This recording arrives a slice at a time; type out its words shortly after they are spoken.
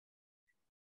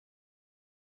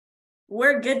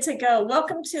We're good to go.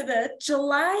 Welcome to the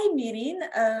July meeting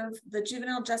of the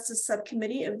Juvenile Justice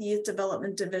Subcommittee of the Youth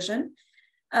Development Division.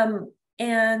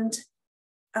 Want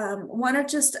to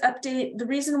just update the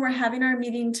reason we're having our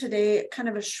meeting today, kind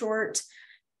of a short,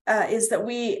 is that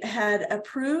we had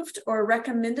approved or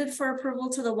recommended for approval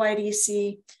to the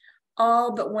YDC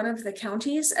all but one of the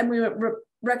counties, and we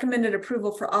recommended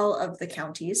approval for all of the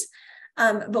counties.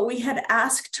 But we had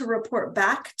asked to report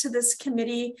back to this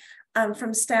committee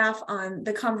from staff on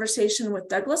the conversation with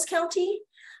Douglas County,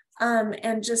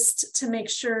 and just to make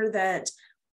sure that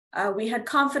we had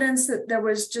confidence that there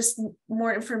was just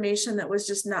more information that was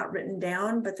just not written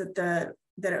down, but that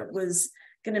it was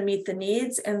going to meet the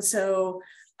needs. And so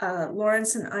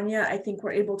Lawrence and Anya, I think,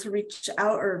 were able to reach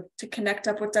out or to connect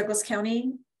up with Douglas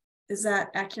County. Is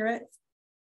that accurate?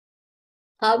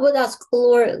 I would ask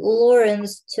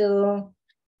Lawrence to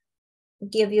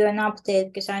give you an update,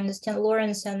 because I understand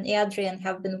Lawrence and Adrian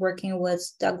have been working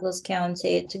with Douglas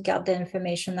County to get the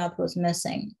information that was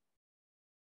missing.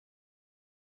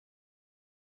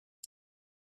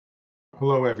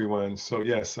 Hello, everyone. So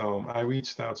yes, I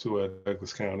reached out to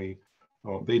Douglas County.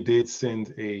 They did send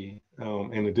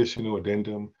an additional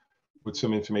addendum with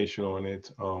some information on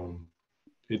it.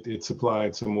 It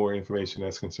supplied some more information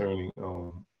that's concerning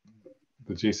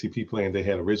the JCP plan they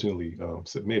had originally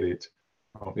submitted.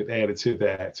 It added to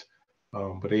that,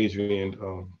 but Adrian,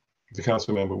 the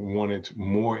council member, wanted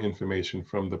more information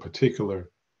from the particular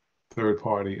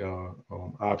third-party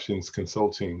options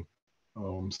consulting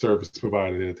service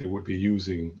provider that they would be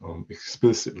using,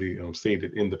 explicitly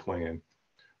stated in the plan.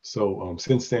 So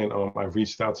since then, I've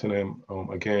reached out to them.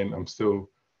 Again, I'm still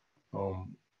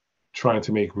trying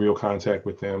to make real contact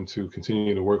with them to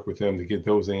continue to work with them to get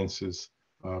those answers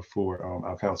for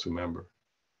our council member.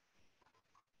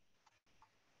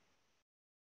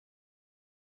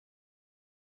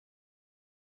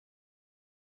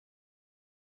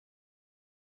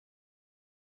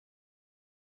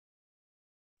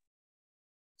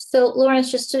 So Lawrence,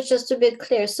 just to be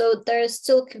clear, so there is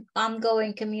still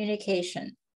ongoing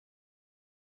communication.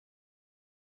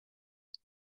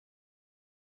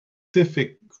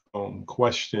 Specific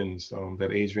questions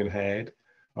that Adrian had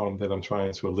that I'm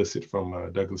trying to elicit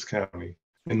from Douglas County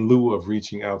in lieu of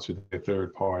reaching out to the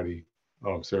third party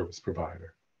service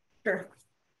provider. Sure.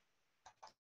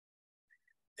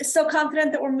 Still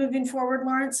confident that we're moving forward,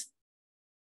 Lawrence?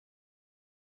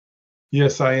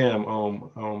 Yes, I am.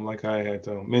 Like I had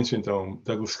mentioned,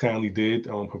 Douglas County did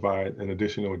provide an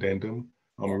additional addendum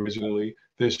originally.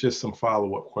 There's just some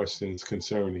follow-up questions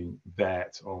concerning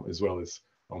that, as well as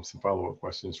some follow-up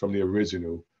questions from the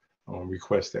original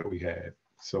request that we had.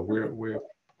 So we're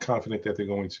confident that they're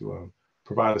going to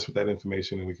provide us with that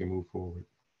information and we can move forward.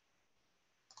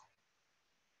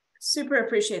 Super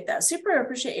appreciate that. Super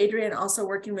appreciate Adrian also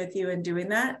working with you and doing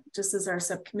that, just as our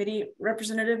subcommittee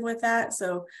representative with that.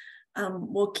 So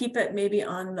we'll keep it maybe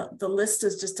on the list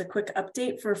as just a quick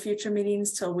update for future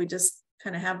meetings till we just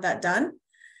kind of have that done.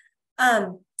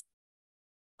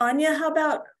 Anya, how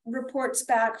about reports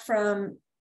back from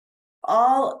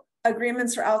all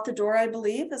agreements are out the door, I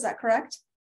believe, is that correct?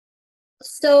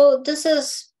 So this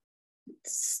is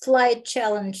slight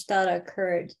challenge that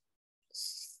occurred.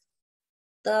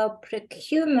 The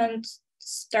procurement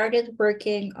started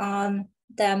working on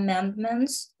the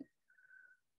amendments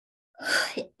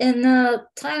in a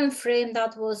time frame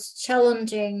that was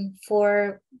challenging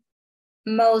for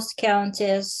most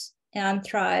counties and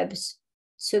tribes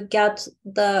to get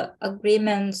the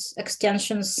agreements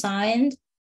extensions signed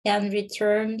and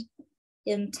returned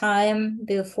in time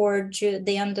before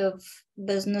the end of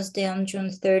business day on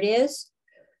June 30th.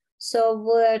 So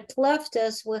what left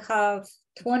is we have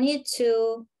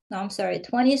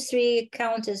 23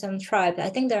 counties and tribes. I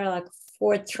think there are like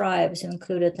 4 tribes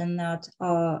included in that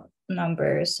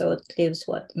number. So it leaves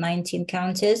what, 19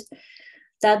 counties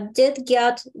that did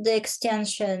get the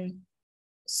extension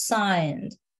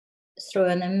signed through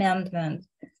an amendment,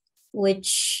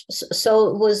 which,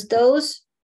 so was those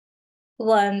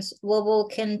ones, we will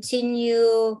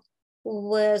continue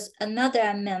with another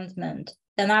amendment.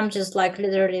 And I'm just like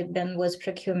literally been with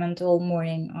procurement all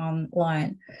morning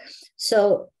online.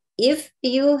 So if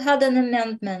you had an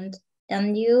amendment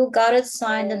and you got it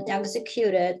signed and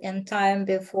executed in time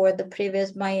before the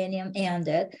previous biennium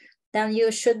ended, then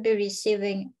you should be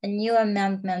receiving a new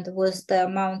amendment with the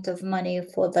amount of money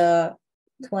for the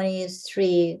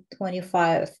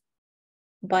 23-25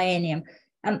 biennium.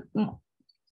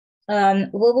 We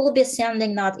will be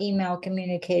sending that email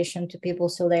communication to people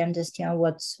so they understand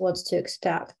what's to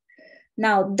expect.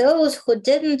 Now, those who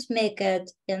didn't make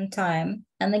it in time,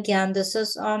 and again, this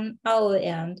is on our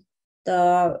end,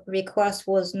 the request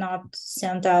was not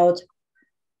sent out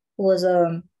was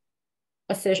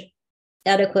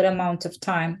adequate amount of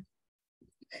time.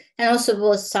 And also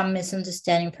was some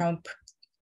misunderstanding from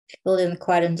people didn't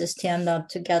quite understand that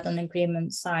to get an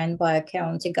agreement signed by a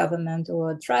county government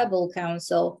or a tribal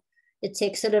council, it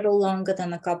takes a little longer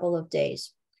than a couple of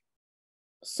days.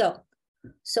 So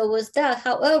with that,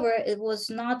 however, it was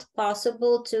not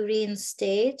possible to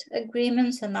reinstate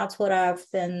agreements, and that's what I've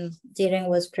been dealing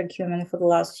with procurement for the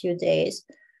last few days.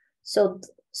 So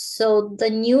the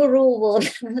new rule will,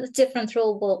 different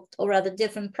rule will, or rather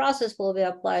different process will be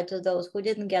applied to those who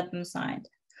didn't get them signed.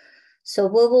 So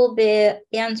we will be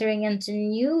entering into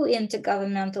new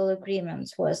intergovernmental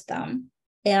agreements with them.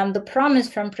 And the promise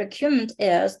from procurement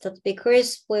is that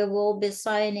because we will be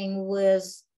signing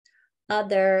with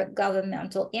other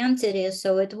governmental entities,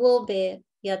 so it will be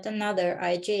yet another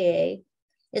IGA.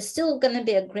 It's still going to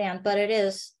be a grant, but it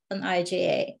is an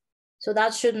IGA. So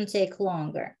that shouldn't take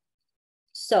longer.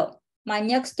 So my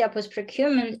next step with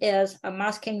procurement is I'm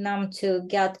asking them to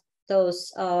get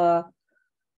those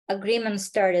agreements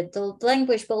started. The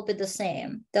language will be the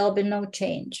same. There'll be no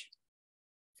change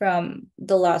from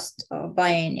the last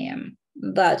biennium,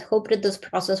 but hopefully this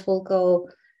process will go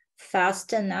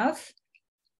fast enough,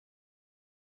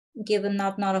 given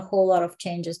that not a whole lot of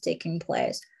changes taking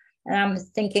place. And I'm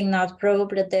thinking that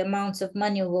probably the amounts of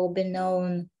money will be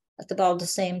known at about the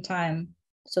same time.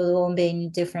 So there won't be any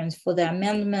difference for the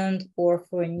amendment or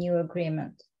for a new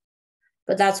agreement.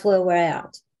 But that's where we're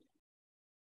at.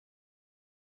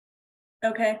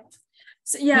 Okay.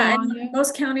 So yeah, and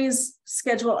most counties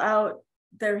schedule out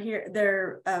their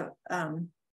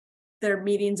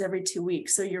meetings every 2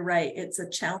 weeks. So you're right, it's a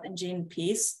challenging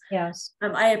piece. Yes.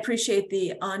 I appreciate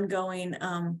the ongoing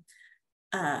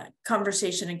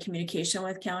conversation and communication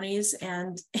with counties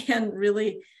and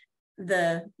really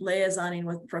the liaisoning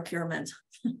with procurement.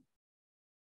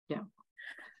 Yeah.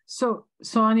 So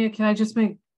Anya, can I just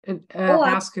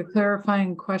ask a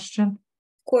clarifying question?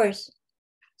 Of course.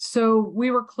 So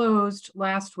we were closed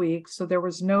last week, so there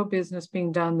was no business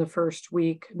being done the first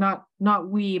week. Not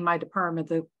we, my department,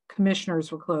 the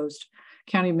commissioners were closed,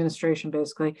 county administration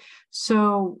basically.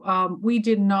 So we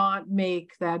did not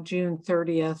make that June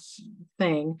 30th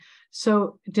thing.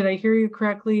 So did I hear you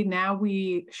correctly? Now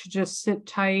we should just sit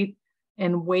tight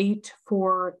and wait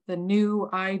for the new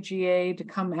IGA to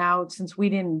come out since we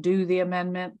didn't do the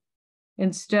amendment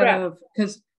instead of,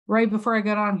 because right before I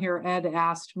got on here, Ed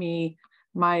asked me,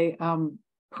 my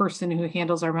person who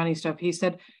handles our money stuff, he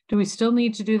said, do we still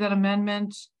need to do that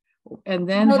amendment and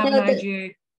then have an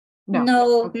IGA?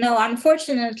 No,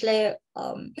 unfortunately,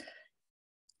 and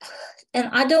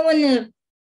I don't want to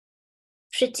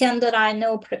pretend that I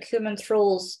know procurement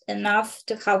rules enough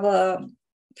to have a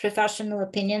professional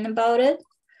opinion about it,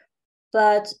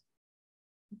 but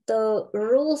the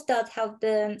rules that have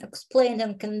been explained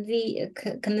and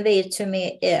conveyed to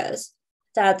me is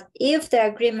that if the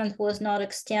agreement was not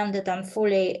extended and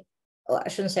fully, I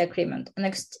shouldn't say agreement,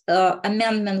 an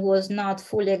amendment was not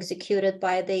fully executed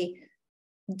by the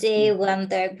day when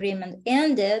the agreement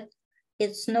ended,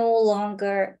 it's no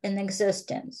longer in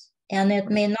existence. And it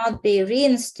may not be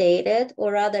reinstated,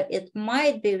 or rather it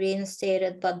might be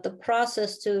reinstated, but the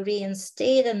process to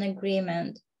reinstate an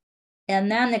agreement and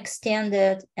then extend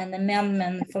it an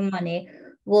amendment for money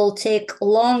will take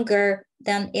longer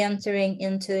than entering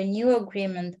into a new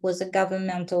agreement with a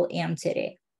governmental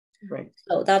entity. Right.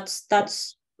 So that's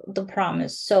the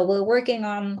promise. So we're working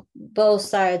on both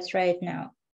sides right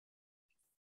now.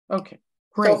 Okay,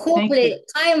 great. So hopefully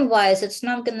time-wise, it's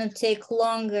not going to take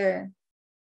longer,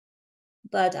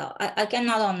 but I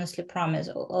cannot honestly promise.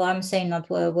 All I'm saying that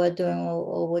we're doing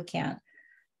all we can.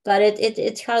 But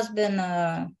it has been,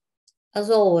 as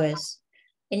always,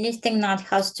 anything that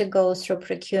has to go through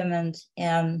procurement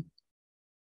and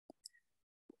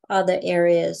other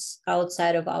areas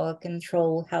outside of our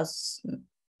control has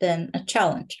been a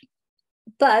challenge.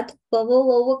 But we'll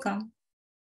overcome.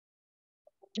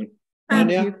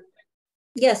 Anya?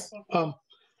 Yes. I'm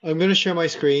going to share my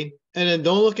screen, and then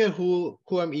don't look at who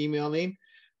I'm emailing.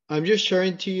 I'm just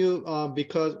sharing to you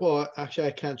because, well, actually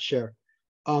I can't share.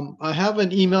 I have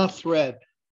an email thread.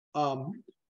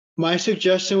 My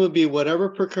suggestion would be whatever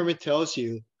procurement tells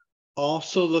you,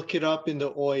 also look it up in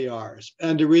the OERs.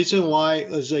 And the reason why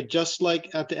is like just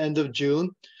like at the end of June,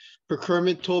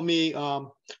 procurement told me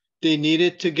they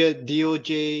needed to get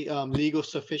DOJ legal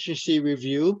sufficiency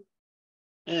review.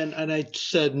 And I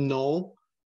said no.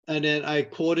 And then I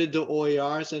quoted the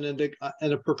OERs, and then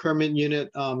the procurement unit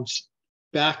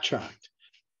backtracked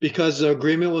because the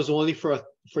agreement was only for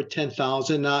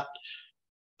 10,000, not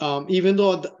even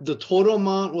though the total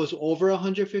amount was over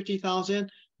 150,000,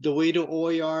 the way the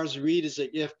OERs read is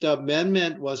that if the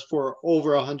amendment was for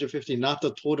over 150, not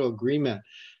the total agreement.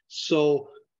 So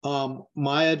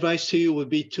my advice to you would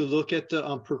be to look at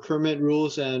the procurement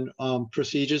rules and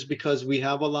procedures, because we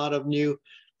have a lot of new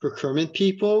procurement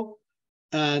people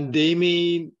and they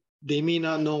may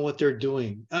not know what they're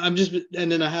doing. And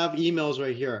then I have emails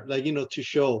right here, like, to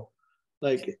show,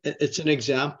 like, it's an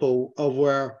example of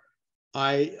where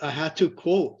I had to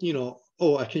quote,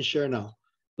 oh, I can share now.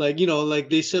 Like, like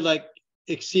they said, like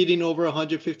exceeding over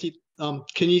 150.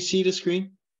 Can you see the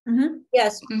screen? Mm-hmm.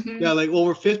 Yes. Mm-hmm. Yeah, like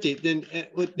over 50. Then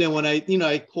when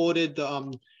I quoted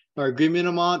the our agreement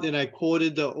amount and I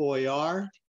quoted the OAR.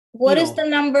 What is the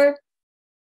number?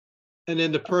 And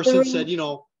then the person said,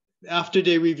 after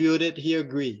they reviewed it, he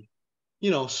agreed.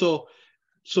 So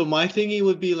my thingy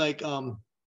would be like,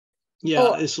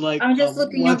 it's like I'm just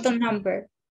looking at the number.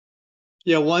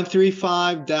 Yeah,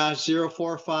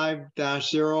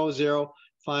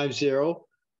 135-045-0050.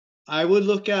 I would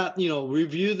look at,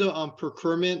 review the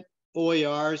procurement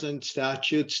OARs and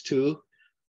statutes too.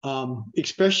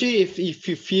 Especially if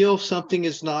you feel something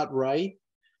is not right,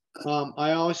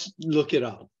 I always look it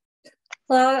up.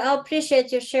 Well, I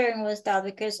appreciate you sharing with that,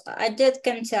 because I did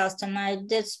contest and I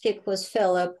did speak with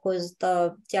Philip, who's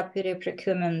the Deputy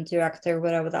Procurement Director,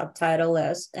 whatever that title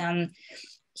is. And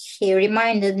he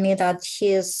reminded me that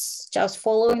he's just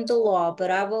following the law, but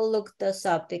I will look this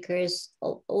up, because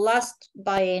last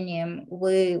biennium,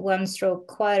 we went through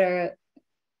quite a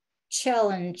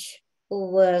challenge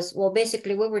with, well,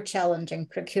 basically we were challenging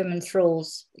procurement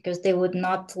rules because they would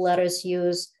not let us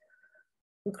use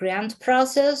grant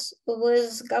process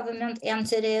with government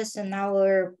entities, and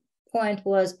our point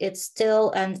was it's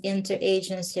still an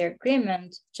interagency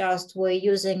agreement, just we're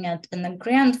using it in a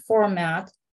grant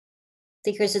format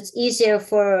because it's easier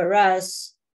for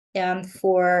us and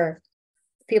for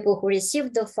people who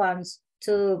receive the funds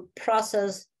to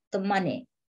process the money,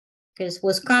 because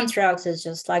with contracts it's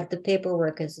just like the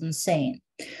paperwork is insane.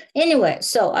 Anyway,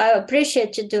 so I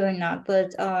appreciate you doing that,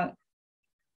 but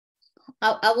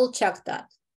I will check that.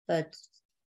 But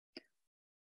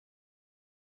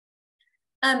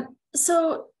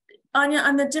so Anya,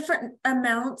 on the different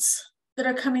amounts that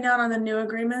are coming out on the new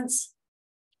agreements,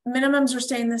 minimums are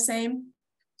staying the same.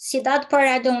 See, that part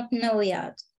I don't know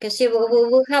yet, because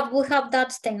we'll have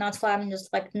that thing. That's why I'm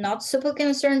just like not super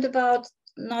concerned about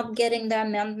not getting the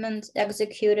amendment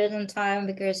executed in time,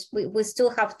 because we still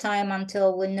have time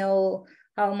until we know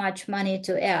how much money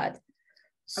to add.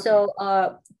 Okay. So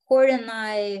Court and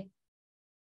I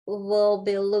will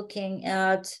be looking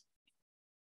at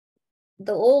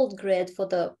the old grid for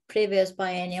the previous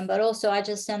biennium, but also I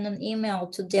just sent an email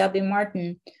to Debbie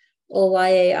Martin,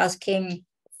 OYA, asking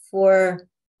for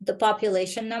the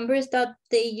population numbers that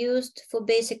they used for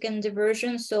basic and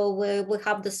diversion. So we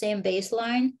have the same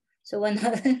baseline. So when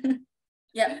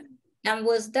yeah. And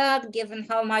with that, given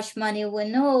how much money we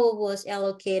know was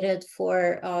allocated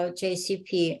for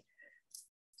JCP,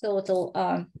 total,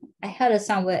 I had it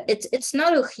somewhere. It's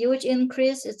not a huge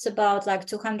increase. It's about like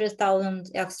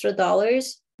 $200,000 extra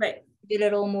dollars, right? A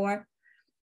little more,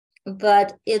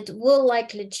 but it will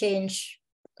likely change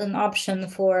an option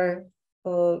for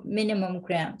minimum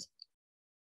grant.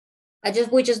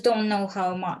 We just don't know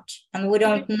how much, and we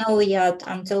don't know yet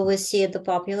until we see the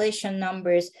population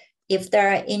numbers if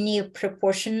there are any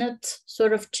proportionate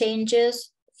sort of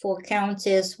changes for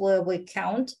counties where we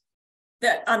count.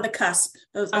 That on the cusp,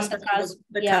 those on the cusp,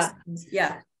 yeah. Cusp.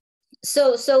 Yeah.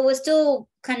 So we're still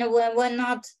kind of, we're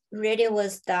not ready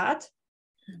with that,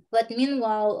 but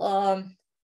meanwhile,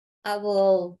 I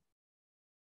will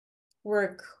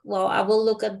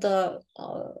look at the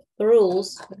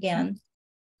rules again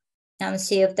and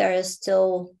see if there is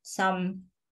still some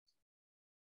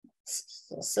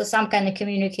kind of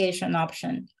communication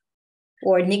option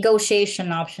or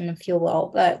negotiation option, if you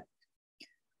will. But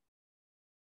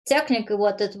technically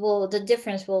the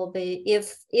difference will be,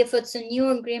 if it's a new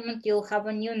agreement, you'll have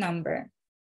a new number.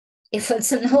 If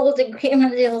it's an old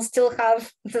agreement, you'll still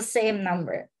have the same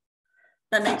number.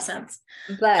 That makes sense.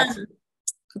 But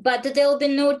there will be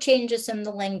no changes in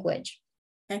the language.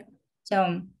 Okay.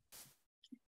 So,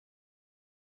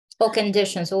 or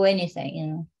conditions or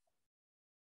anything,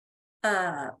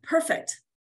 Perfect.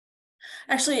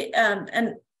 Actually,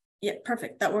 and yeah,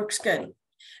 perfect. That works good.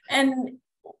 And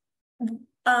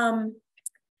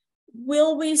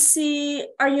will we see,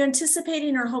 are you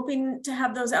anticipating or hoping to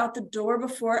have those out the door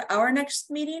before our next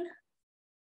meeting?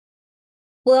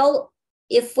 Well,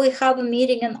 if we have a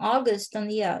meeting in August, then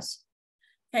yes.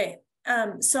 Okay,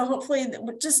 so hopefully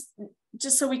just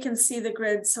just so we can see the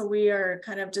grid, so we are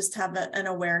kind of just have an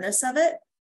awareness of it.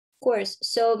 Of course.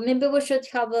 So maybe we should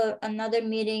have another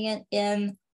meeting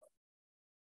in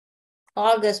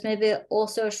August, maybe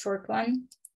also a short one.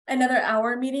 Another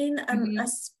hour meeting,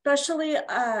 especially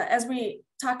as we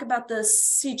talk about the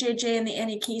CJJ and the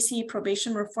Annie Casey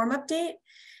probation reform update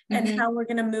and how we're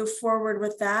going to move forward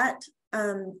with that.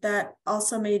 That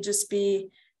also may just be,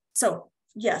 so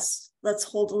yes, let's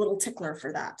hold a little tickler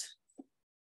for that.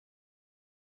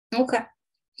 Okay,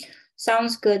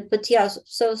 sounds good. But yes,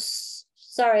 so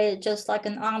sorry, just like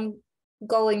an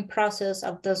ongoing process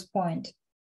at this point.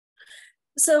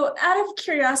 So out of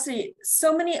curiosity,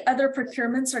 so many other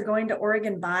procurements are going to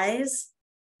Oregon buys.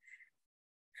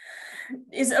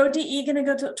 Is ODE going to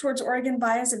go towards Oregon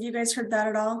buys? Have you guys heard that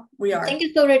at all? We are. I think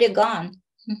it's already gone.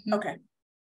 Okay.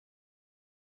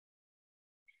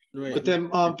 Right. But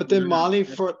then Molly,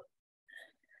 for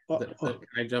Can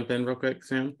I jump in real quick,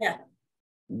 Sam? Yeah.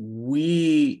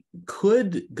 We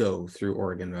could go through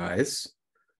Oregon Rise,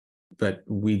 but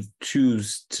we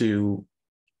choose to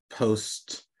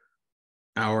post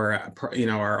our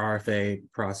our RFA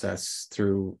process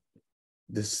through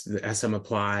the SM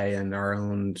Apply and our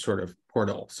own sort of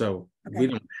portal. So we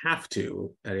don't have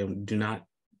to. I do not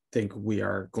think we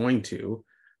are going to,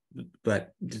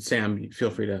 but Sam,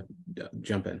 feel free to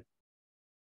jump in.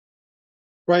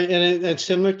 right, and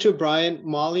similar to Brian,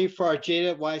 Molly, for our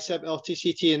JDET, YSEP,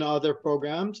 LTCT, and other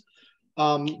programs,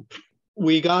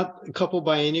 we got a couple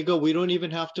biennial ago. We don't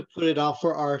even have to put it out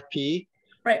for RFP.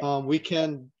 Right. We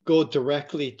can go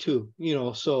directly to,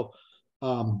 so,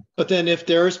 but then if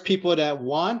there's people that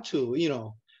want to, we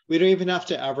don't even have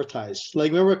to advertise.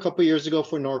 Like, remember a couple of years ago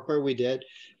for Northport, we did,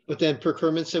 but then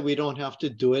procurement said we don't have to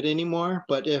do it anymore.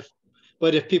 But if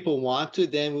people want to,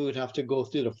 then we would have to go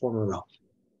through the formal route.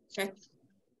 Okay.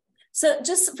 So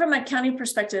just from a county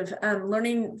perspective,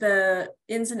 learning the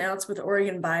ins and outs with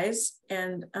Oregon buys,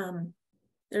 and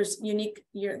there's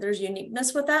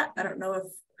uniqueness with that. I don't know if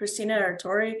Christina or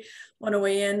Tori want to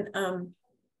weigh in.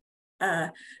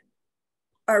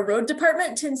 Our road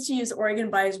department tends to use Oregon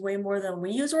buys way more than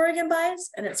we use Oregon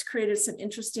buys, and it's created some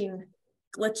interesting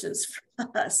glitches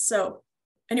for us. So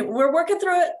anyway, we're working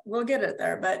through it. We'll get it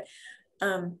there, but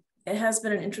it has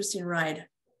been an interesting ride.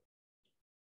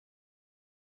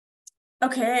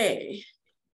 Okay.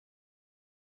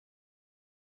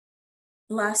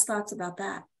 Last thoughts about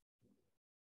that.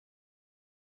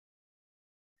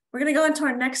 We're going to go into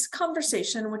our next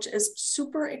conversation, which is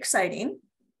super exciting.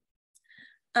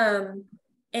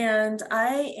 And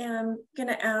I am going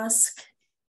to ask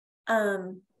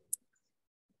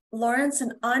Lawrence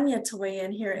and Anya to weigh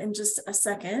in here in just a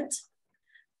second.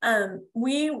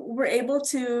 We were able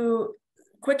to,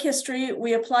 quick history,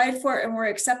 we applied for and were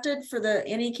accepted for the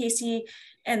Annie Casey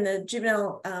and the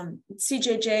Juvenile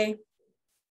CJJ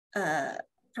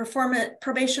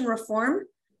probation reform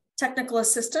technical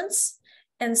assistance.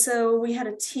 And so we had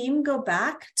a team go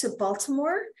back to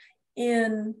Baltimore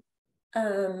in,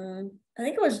 I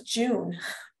think it was June.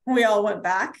 We all went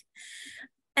back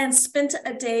and spent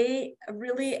a day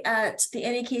really at the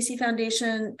Annie Casey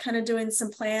Foundation, kind of doing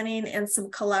some planning and some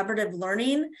collaborative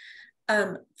learning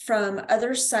from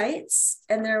other sites.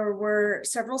 And there were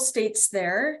several states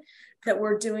there that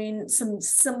were doing some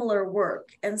similar work.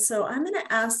 And so I'm going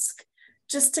to ask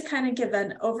just to kind of give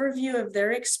an overview of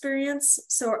their experience.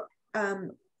 So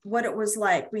what it was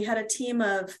like. We had a team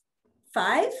of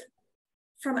 5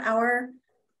 from our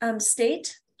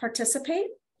state participate.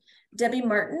 Debbie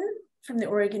Martin from the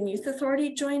Oregon Youth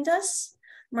Authority joined us.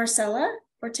 Marcela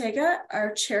Ortega,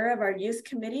 our chair of our youth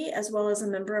committee, as well as a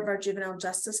member of our juvenile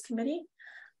justice committee.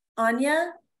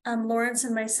 Anya, Lawrence,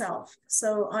 and myself.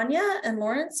 So Anya and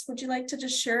Lawrence, would you like to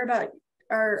just share about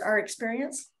our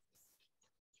experience?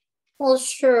 Well,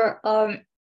 sure.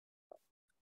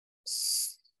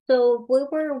 So we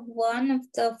were one of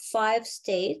the 5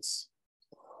 states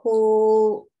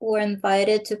who were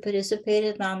invited to participate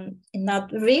in that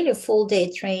really full day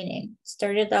training. It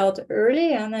started out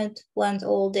early and it went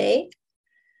all day.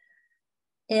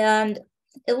 And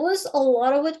it was, a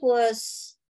lot of it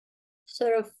was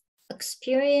sort of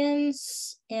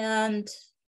experience and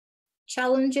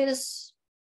challenges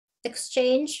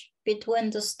exchange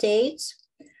between the states.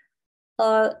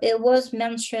 It was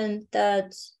mentioned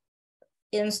that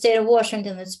in the state of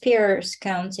Washington, it's Pierce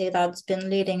County that's been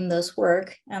leading this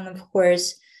work. And of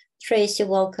course, Tracy,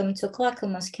 welcome to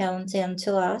Clackamas County and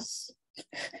to us.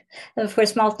 And of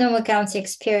course, Multnomah County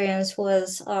experience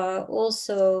was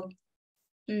also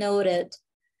noted.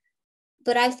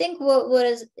 But I think what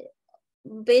is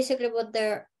basically what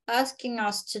they're asking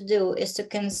us to do is to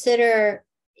consider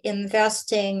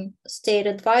investing state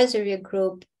advisory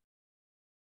group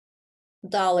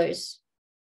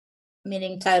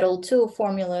meaning Title II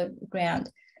formula grant,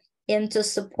 into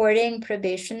supporting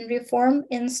probation reform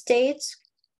in states,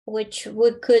 which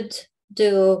we could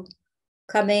do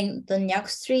coming the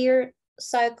next 3-year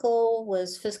cycle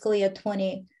was fiscal year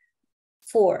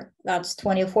 24. That's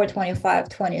 24, 25,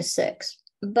 26.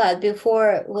 But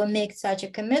before we make such a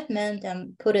commitment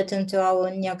and put it into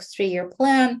our next 3-year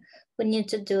plan, we need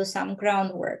to do some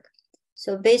groundwork.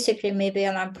 So basically, maybe,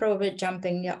 and I'm probably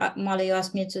jumping, Molly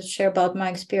asked me to share about my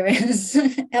experience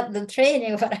at the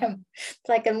training, but I'm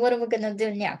like, and what are we gonna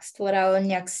do next? What are our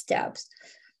next steps?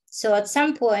 So at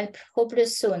some point, hopefully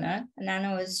sooner, and I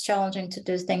know it's challenging to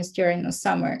do things during the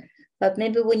summer, but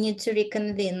maybe we need to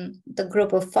reconvene the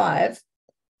group of 5,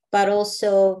 but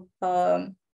also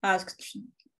ask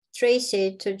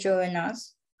Tracy to join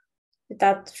us. Is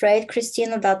that right,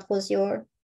 Christina? That was your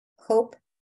hope?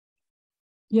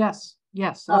 Yes,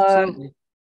 absolutely.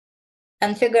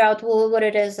 And figure out what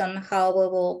it is and how we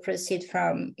will proceed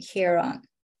from here on.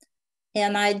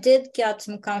 And I did get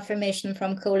some confirmation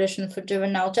from Coalition for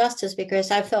Juvenile Justice, because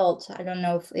I felt, I don't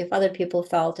know if other people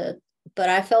felt it, but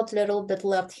I felt a little bit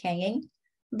left hanging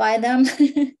by them.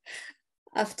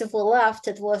 After we left,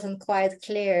 it wasn't quite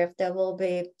clear if there will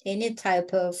be any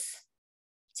type of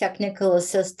technical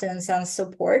assistance and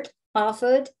support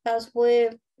offered as we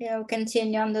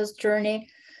continue on this journey.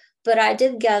 But I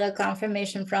did get a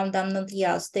confirmation from them that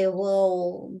yes, they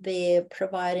will be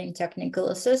providing technical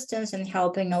assistance and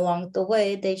helping along the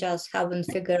way. They just haven't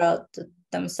figured out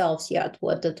themselves yet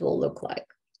what it will look like.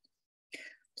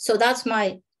 So that's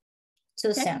my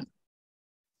 2 cents.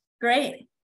 Great.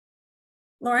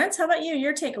 Lawrence, how about you?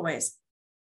 Your takeaways?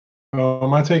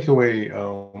 My takeaway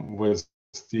was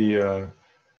the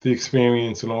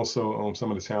experience, and also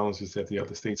some of the challenges that the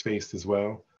other states faced as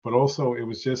well. But also, it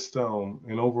was just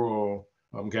an overall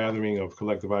gathering of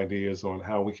collective ideas on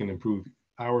how we can improve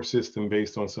our system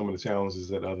based on some of the challenges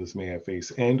that others may have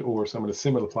faced, and or some of the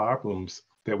similar problems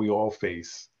that we all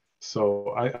face.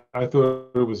 So I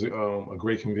thought it was a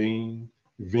great convening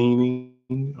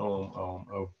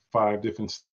of 5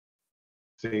 different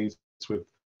states with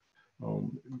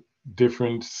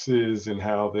differences in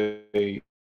how they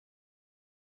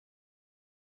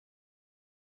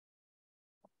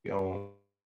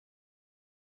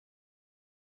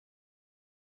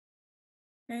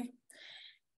Okay.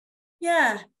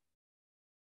 Yeah.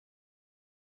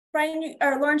 Brian,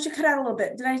 or Lawrence, you cut out a little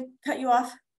bit. Did I cut you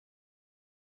off?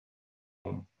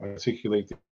 Articulate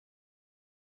the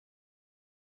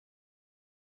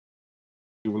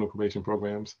juvenile probation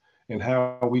programs and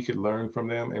how we could learn from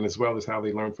them, and as well as how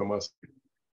they learn from us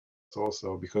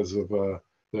also, because of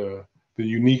the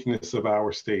uniqueness of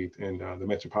our state and the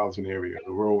metropolitan area,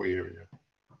 the rural area.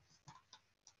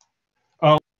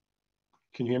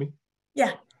 Can you hear me?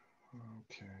 Yeah.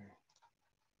 Okay.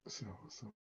 So.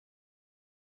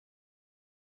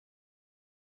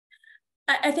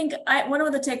 I think one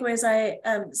of the takeaways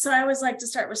so I always like to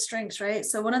start with strengths, right?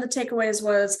 So one of the takeaways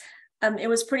was it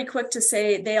was pretty quick to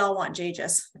say they all want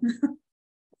JJS.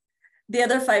 The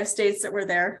other 5 states that were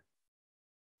there.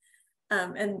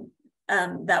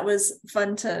 That was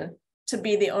fun to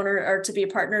be the owner, or to be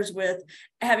partners with,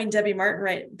 having Debbie Martin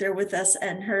right there with us,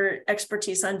 and her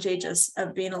expertise on JJS,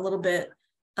 of being a little bit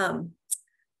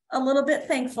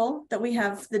thankful that we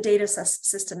have the data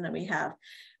system that we have.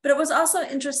 But it was also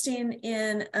interesting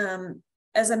in,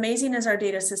 as amazing as our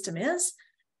data system is,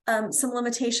 some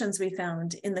limitations we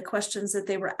found in the questions that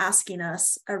they were asking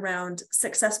us around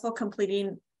successful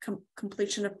completion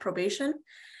of probation,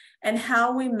 and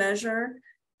how we measure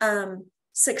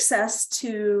success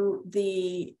to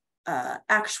the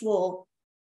actual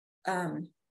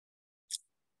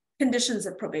conditions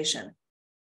of probation.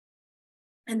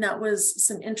 And that was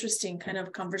some interesting kind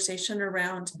of conversation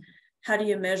around how do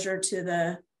you measure to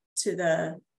the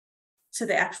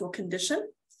actual condition.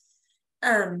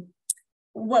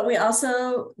 What we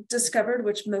also discovered,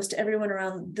 which most everyone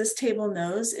around this table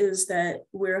knows, is that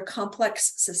we're a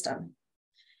complex system,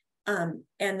 and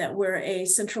that we're a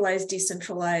centralized,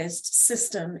 decentralized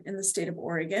system in the state of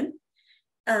Oregon,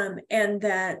 and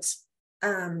that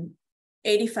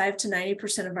 85 to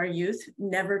 90% of our youth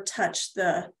never touch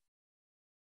the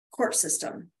court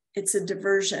system. It's a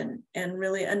diversion, and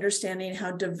really understanding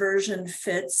how diversion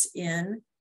fits in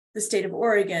the state of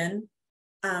Oregon,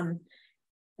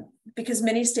 because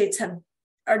many states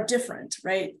are different,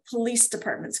 right? Police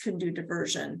departments can do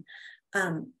diversion.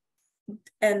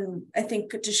 And I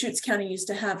think Deschutes County used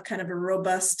to have kind of a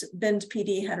robust, Bend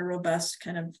PD had a robust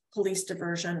kind of police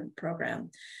diversion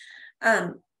program.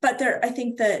 But I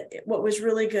think that what was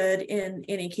really good in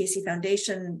a Casey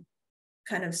Foundation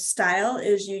kind of style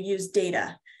is you use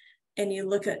data and you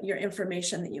look at your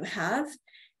information that you have.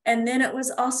 And then it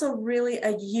was also really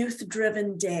a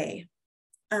youth-driven day.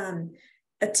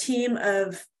 A team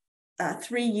of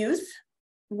 3 youth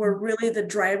were really the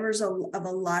drivers of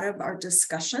a lot of our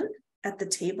discussion at the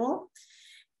table.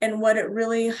 And what it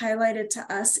really highlighted to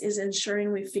us is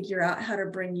ensuring we figure out how to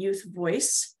bring youth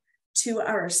voice to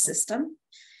our system.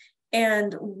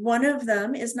 And one of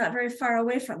them is not very far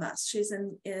away from us. She's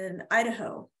in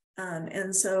Idaho.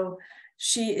 And so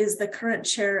she is the current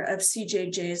chair of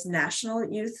CJJ's National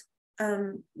Youth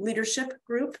Leadership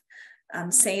Group,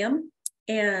 SAM.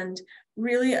 And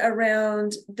really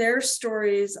around their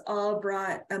stories all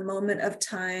brought a moment of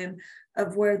time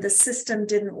of where the system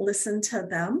didn't listen to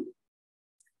them,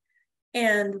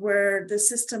 and where the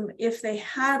system, if they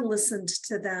had listened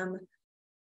to them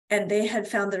and they had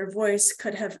found their voice,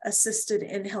 could have assisted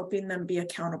in helping them be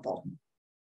accountable.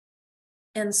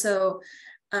 And so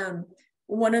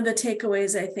one of the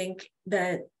takeaways I think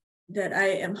that I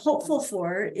am hopeful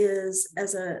for is,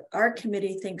 as our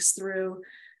committee thinks through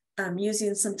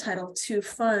using some Title II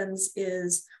funds,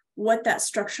 is what that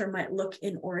structure might look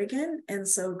in Oregon. And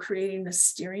so creating a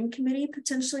steering committee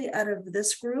potentially out of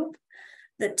this group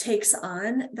that takes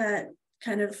on that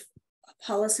kind of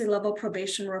policy level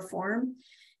probation reform.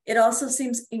 It also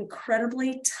seems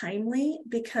incredibly timely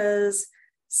because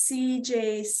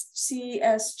CSG,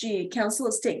 Council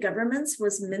of State Governments,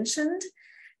 was mentioned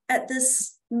at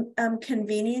this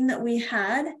convening that we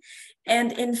had.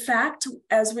 And in fact,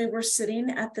 as we were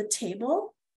sitting at the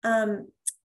table,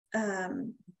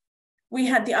 we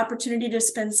had the opportunity to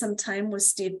spend some time with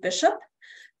Steve Bishop,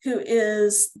 who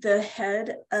is the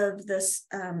head of this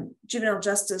juvenile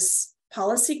justice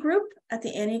policy group at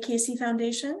the Annie Casey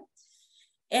Foundation.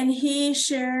 And he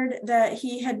shared that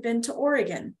he had been to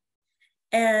Oregon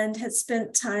and had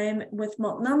spent time with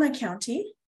Multnomah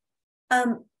County.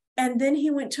 And then he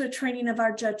went to a training of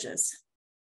our judges.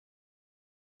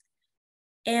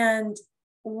 And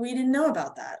we didn't know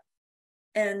about that.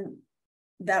 And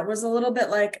that was a little bit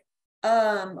like,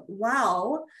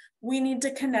 wow, we need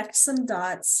to connect some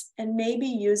dots, and maybe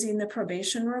using the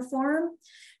probation reform,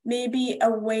 maybe a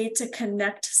way to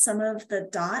connect some of the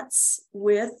dots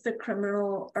with the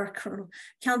criminal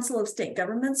Council of State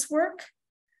Governments work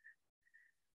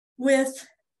with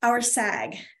our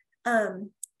SAG, and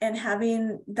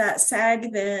having that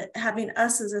SAG, having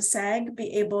us as a SAG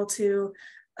be able to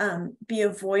be a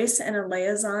voice and a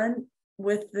liaison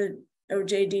with the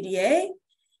OJDDA,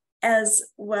 as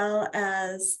well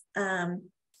as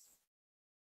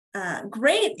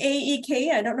great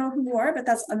AEK. I don't know who you are, but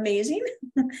that's amazing.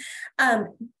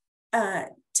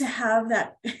 To have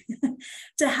that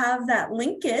to have that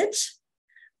linkage,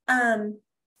 having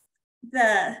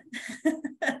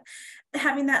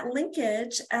that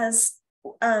linkage as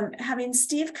having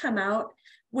Steve come out,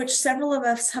 which several of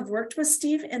us have worked with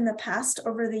Steve in the past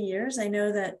over the years. I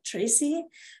know that Tracy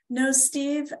knows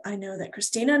Steve. I know that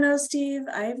Christina knows Steve.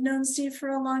 I've known Steve for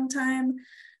a long time.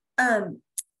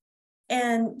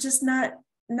 And just not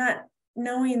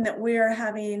knowing that we are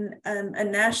having a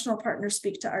national partner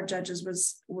speak to our judges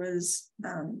was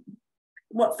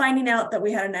finding out that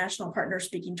we had a national partner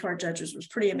speaking to our judges was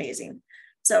pretty amazing.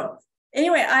 So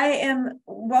anyway, I am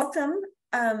welcome.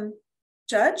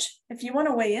 Judge, if you want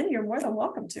to weigh in, you're more than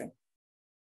welcome to.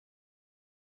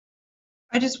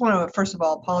 I just want to, first of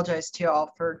all, apologize to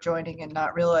y'all for joining and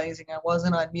not realizing I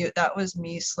wasn't on mute. That was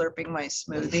me slurping my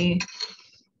smoothie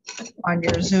on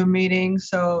your Zoom meeting.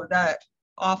 So that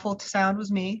awful sound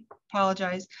was me.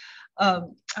 Apologize. I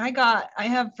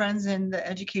have friends in the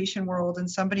education world, and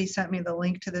somebody sent me the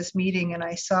link to this meeting, and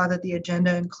I saw that the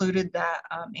agenda included that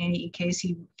Annie E.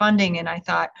 Casey funding, and I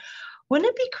thought, wouldn't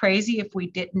it be crazy if we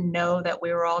didn't know that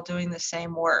we were all doing the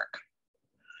same work?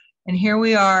 And here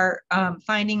we are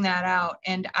finding that out.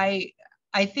 And I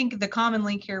think the common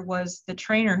link here was the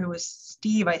trainer, who was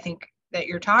Steve, I think, that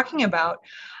you're talking about.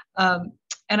 And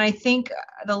I think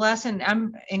the lesson,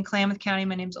 I'm in Klamath County,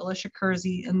 my name's Alicia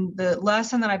Kersey, and the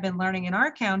lesson that I've been learning in our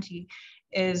county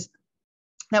is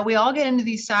that we all get into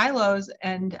these silos,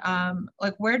 and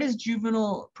like, where does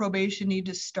juvenile probation need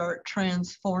to start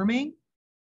transforming?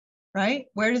 Right?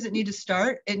 Where does it need to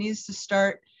start? It needs to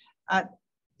start at,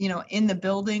 in the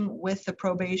building with the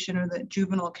probation or the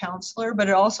juvenile counselor, but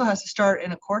it also has to start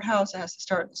in a courthouse. It has to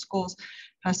start in the schools, it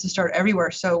has to start everywhere.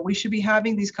 So we should be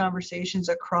having these conversations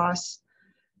across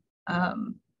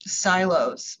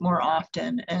silos more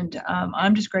often. And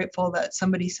I'm just grateful that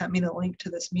somebody sent me the link to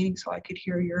this meeting so I could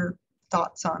hear your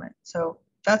thoughts on it. So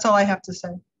that's all I have to say.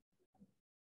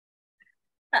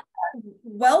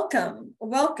 Welcome.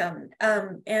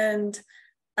 And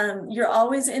you're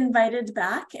always invited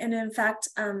back. And in fact,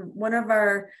 one of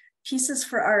our pieces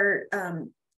for our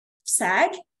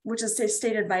SAG, which is the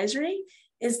state advisory,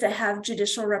 is to have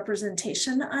judicial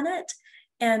representation on it.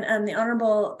 And the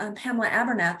Honorable Pamela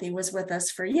Abernathy was with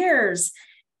us for years.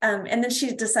 And then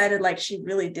she decided like she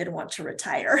really did want to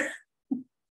retire.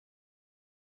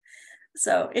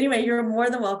 So anyway, you're more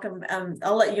than welcome.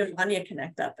 I'll let you and Anya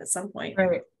connect up at some point.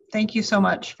 Great. Thank you so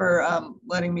much for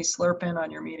letting me slurp in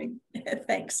on your meeting.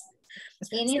 Thanks.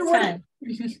 Anytime.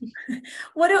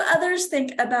 What do others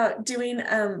think about doing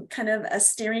kind of a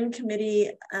steering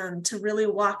committee to really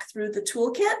walk through the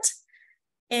toolkit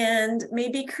and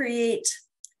maybe create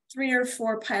 3 or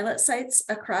 4 pilot sites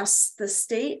across the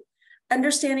state,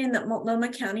 understanding that Multnomah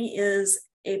County is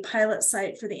a pilot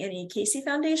site for the Annie Casey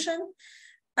Foundation,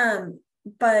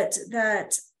 but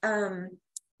that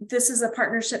this is a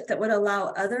partnership that would allow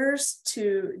others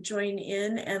to join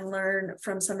in and learn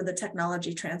from some of the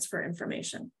technology transfer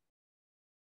information.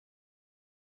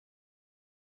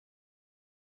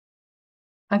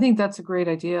 I think that's a great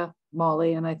idea,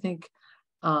 Molly. And I think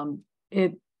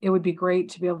it would be great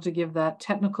to be able to give that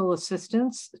technical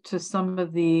assistance to some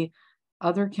of the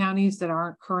other counties that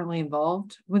aren't currently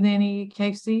involved with Annie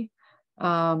Casey.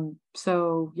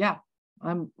 So yeah,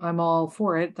 I'm all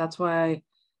for it. That's why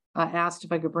I asked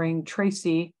if I could bring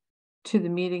Tracy to the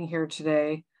meeting here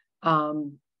today,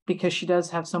 because she does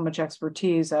have so much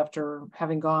expertise after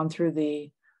having gone through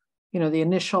the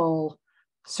initial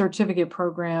certificate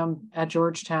program at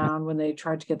Georgetown when they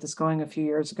tried to get this going a few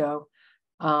years ago.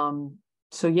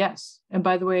 So yes, and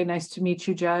by the way, nice to meet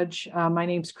you, Judge. My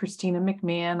name's Christina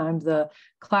McMahon. I'm the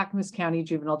Clackamas County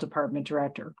Juvenile Department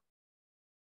Director.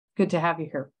 Good to have you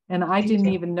here. And I didn't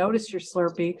even notice your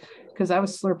Slurpee because I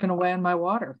was slurping away on my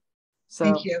water. So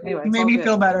thank you. Anyway, You made me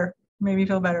feel better. Made me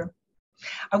feel better.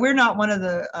 We're not one of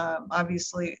the,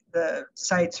 obviously, the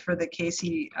sites for the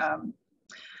Casey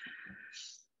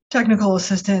technical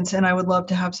assistance, and I would love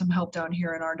to have some help down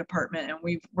here in our department. And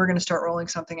we're going to start rolling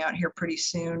something out here pretty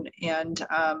soon. And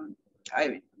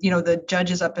the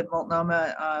judges up at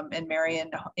Multnomah and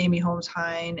Marion, Amy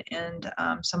Holmes-Hine, and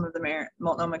some of the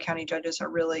Multnomah County judges are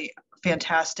really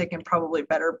fantastic and probably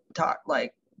better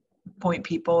point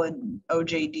people in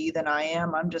OJD than I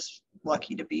am. I'm just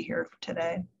lucky to be here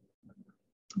today,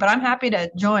 but I'm happy to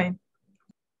join.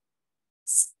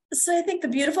 So I think the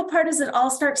beautiful part is it all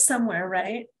starts somewhere,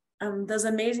 right? Those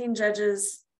amazing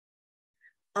judges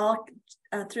all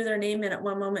threw their name in at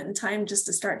one moment in time just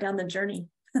to start down the journey.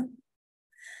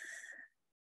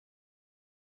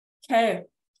 Okay,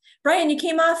 Brian, you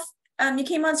came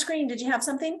on screen. Did you have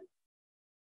something?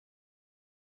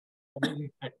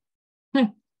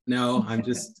 No, I'm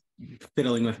just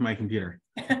fiddling with my computer.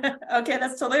 Okay,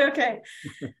 that's totally okay.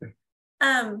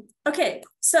 Okay,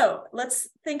 so let's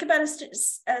think about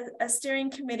a steering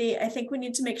committee. I think we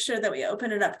need to make sure that we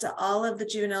open it up to all of the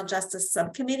juvenile justice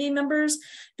subcommittee members,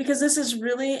 because this is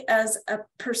really as a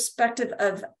perspective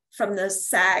from the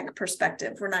SAG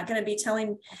perspective. We're not going to be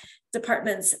telling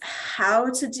departments how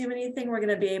to do anything. We're going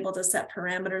to be able to set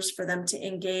parameters for them to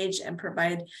engage and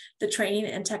provide the training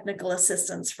and technical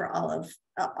assistance for all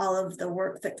of the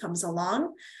work that comes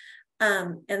along.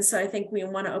 And so I think we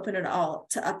want to open it all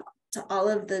to all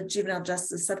of the juvenile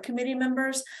justice subcommittee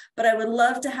members, but I would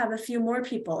love to have a few more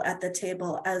people at the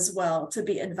table as well to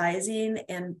be advising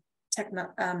and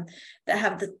that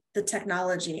have the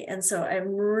technology. And so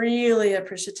I'm really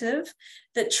appreciative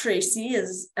that Tracy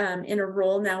is in a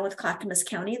role now with Clackamas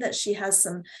County, that she has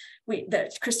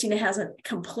that Christina hasn't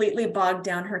completely bogged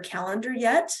down her calendar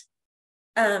yet.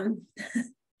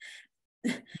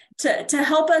 To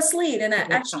help us lead. And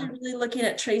I'm actually really looking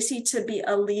at Tracy to be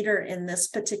a leader in this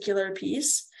particular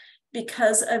piece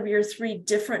because of your 3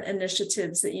 different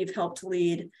initiatives that you've helped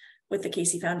lead with the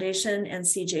Casey Foundation and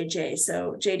CJJ.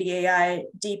 So JDAI,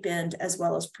 Deep End, as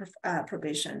well as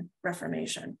Probation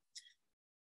Reformation.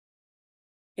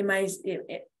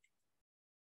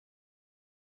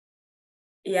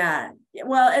 Yeah,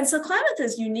 well, and so Klamath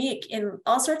is unique in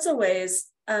all sorts of ways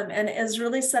and is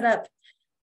really set up.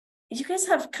 You guys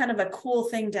have kind of a cool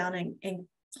thing down in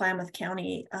Klamath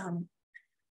County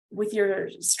with your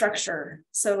structure.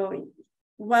 So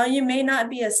while you may not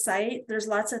be a site, there's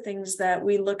lots of things that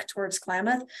we look towards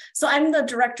Klamath. So I'm the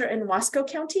director in Wasco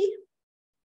County,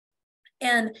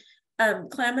 and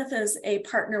Klamath is a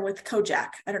partner with Kojak.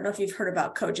 I don't know if you've heard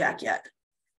about Kojak yet.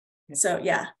 So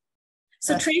yeah.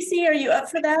 So Tracy, are you up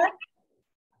for that?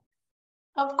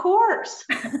 Of course.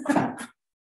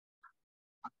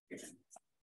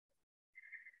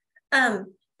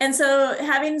 And so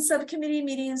having subcommittee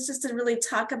meetings just to really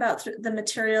talk about the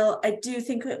material, I do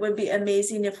think it would be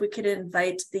amazing if we could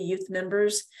invite the youth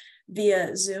members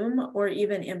via Zoom or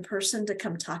even in person to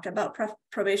come talk about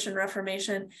probation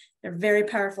reformation. They're very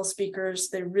powerful speakers.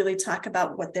 They really talk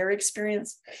about what their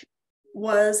experience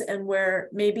was and where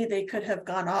maybe they could have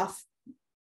gone off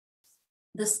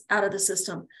this out of the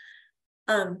system.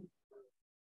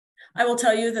 I will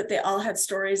tell you that they all had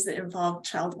stories that involved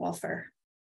child welfare.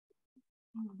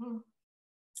 Mm-hmm.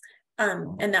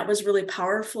 And that was really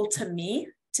powerful to me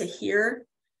to hear,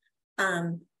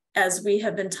 as we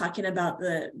have been talking about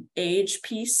the age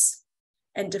piece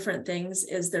and different things,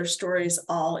 is their stories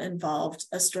all involved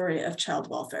a story of child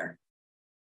welfare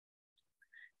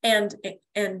and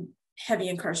heavy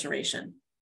incarceration.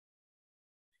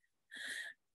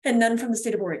 And none from the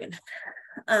state of Oregon.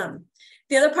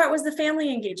 The other part was the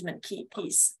family engagement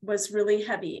piece was really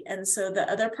heavy. And so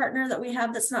the other partner that we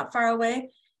have that's not far away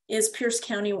is Pierce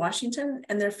County, Washington,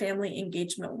 and their family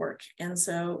engagement work. And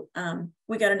so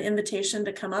we got an invitation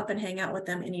to come up and hang out with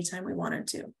them anytime we wanted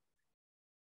to.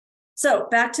 So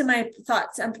back to my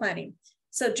thoughts and planning.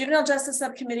 So Juvenile Justice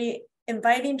Subcommittee,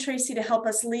 inviting Tracy to help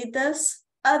us lead this.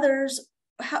 Others,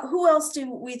 who else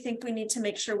do we think we need to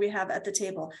make sure we have at the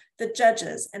table? The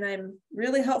judges. And I'm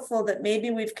really hopeful that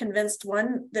maybe we've convinced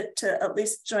one that to at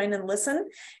least join and listen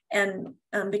and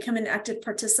become an active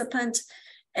participant.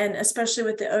 And especially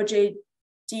with the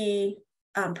OJD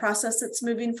process that's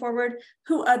moving forward,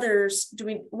 what other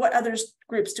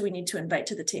groups do we need to invite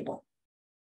to the table?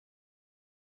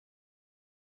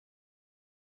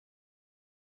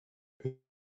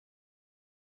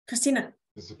 Christina.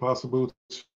 Is it possible?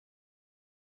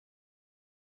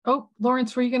 Oh,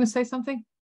 Lawrence, were you going to say something?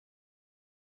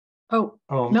 Oh,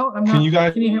 no, I'm not. Can you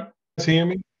guys hear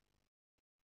me?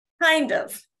 Kind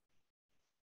of.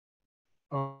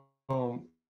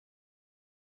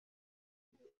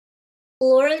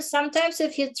 Lawrence, sometimes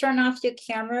if you turn off your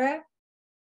camera,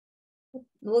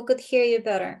 we could hear you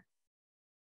better.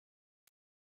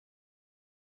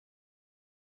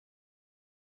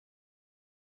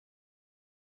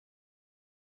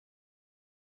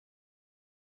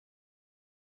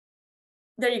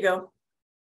 There you go.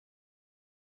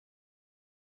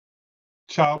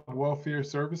 Child Welfare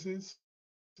Services,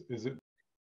 is it?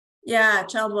 Yeah,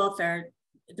 Child Welfare,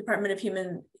 Department of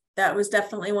Human, that was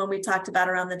definitely one we talked about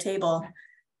around the table,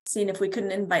 seeing if we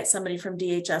couldn't invite somebody from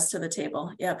DHS to the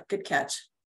table. Yep, good catch.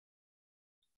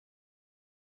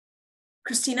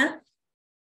 Christina?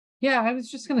 Yeah, I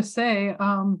was just going to say,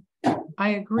 I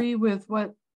agree with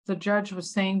what the judge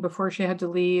was saying before she had to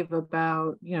leave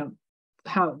about,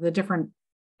 how the different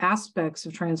aspects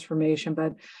of transformation,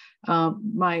 but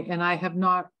I have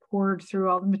not poured through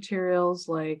all the materials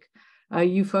like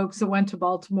you folks that went to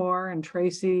Baltimore, and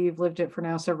Tracy, you've lived it for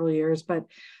now several years, but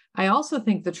I also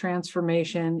think the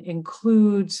transformation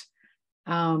includes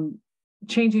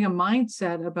changing a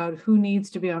mindset about who needs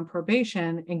to be on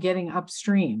probation and getting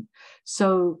upstream.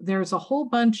 So there's a whole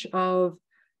bunch of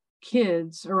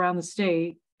kids around the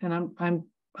state, and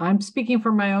I'm speaking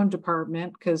for my own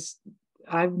department because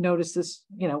I've noticed this,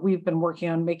 we've been working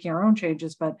on making our own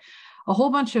changes, but a whole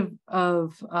bunch of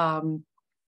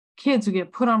kids who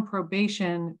get put on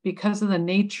probation because of the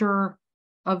nature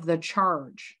of the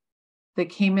charge that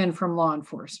came in from law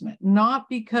enforcement, not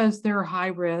because they're high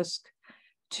risk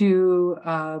to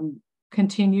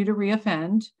continue to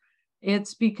reoffend.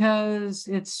 It's because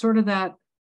it's sort of that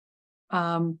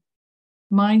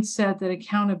mindset that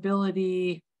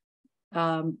accountability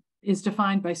is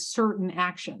defined by certain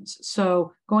actions.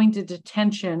 So going to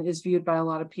detention is viewed by a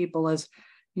lot of people as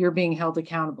you're being held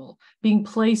accountable. Being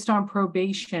placed on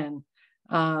probation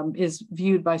is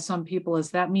viewed by some people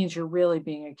as that means you're really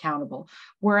being accountable.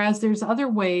 Whereas there's other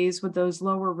ways with those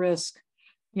lower risk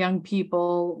young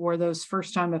people or those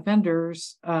first-time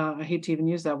offenders, I hate to even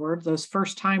use that word, those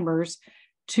first-timers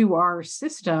to our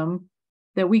system,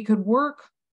 that we could work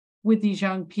with these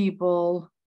young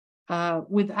people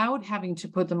without having to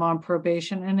put them on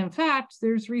probation. And in fact,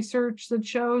 there's research that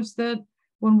shows that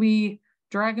when we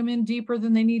drag them in deeper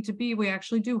than they need to be, we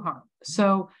actually do harm.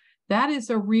 So that is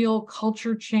a real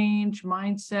culture change,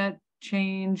 mindset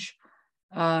change.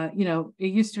 It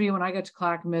used to be when I got to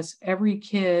Clackamas, every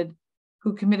kid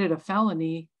who committed a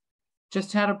felony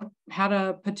just had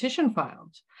a petition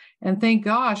filed. And thank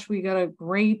gosh, we got a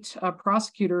great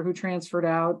prosecutor who transferred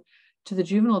out to the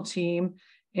juvenile team.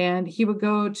 And he would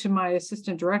go to my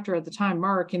assistant director at the time,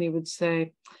 Mark, and he would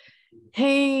say,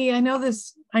 hey, I know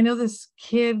this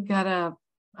kid got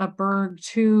a burg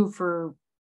too for,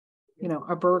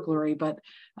 a burglary, but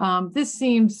this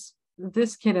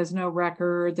kid has no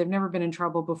record. They've never been in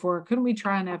trouble before. Couldn't we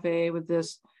try an FAA with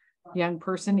this young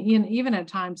person? And even at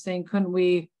times saying, couldn't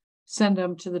we send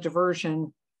them to the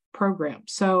diversion program?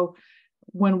 So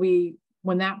when we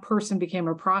when that person became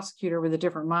a prosecutor with a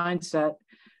different mindset,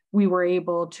 we were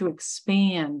able to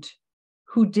expand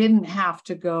who didn't have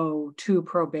to go to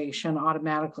probation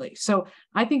automatically. So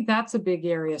I think that's a big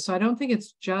area. So I don't think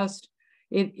it's just,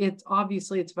 it's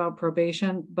obviously it's about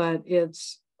probation, but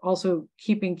it's also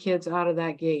keeping kids out of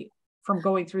that gate, from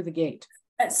going through the gate.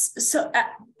 So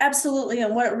absolutely.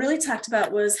 And what it really talked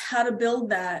about was how to build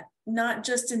that, not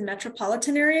just in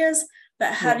metropolitan areas,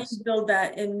 but how do you build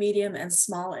that in medium and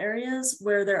small areas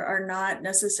where there are not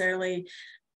necessarily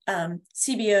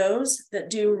CBOs that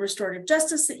do restorative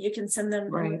justice, that you can send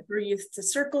them and refer youth to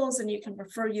circles, and you can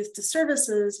refer youth to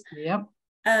services. Yep.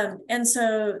 And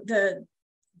so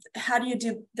how do you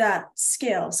do that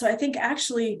scale? So I think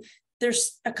actually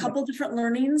there's a couple different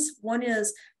learnings. One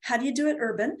is, how do you do it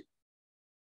urban?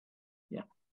 Yeah.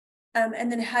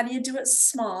 And then how do you do it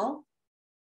small?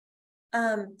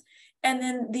 And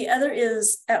then the other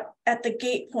is at the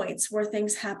gate points where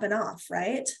things happen off,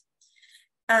 right?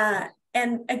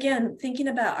 And again, thinking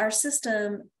about our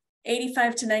system,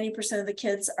 85 to 90% of the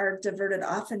kids are diverted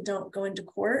off and don't go into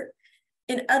court.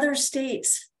 In other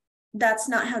states, that's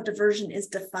not how diversion is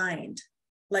defined,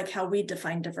 like how we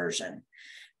define diversion.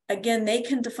 Again, they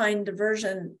can define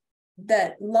diversion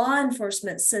that law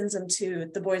enforcement sends them to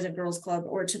the Boys and Girls Club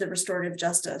or to the restorative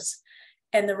justice,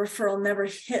 and the referral never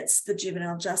hits the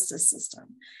juvenile justice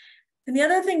system. And the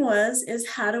other thing is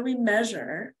how do we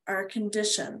measure our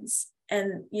conditions?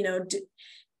 And, you know,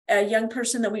 a young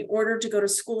person that we order to go to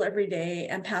school every day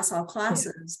and pass all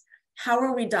classes, how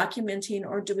are we documenting,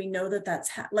 or do we know that that's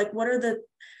like, what are the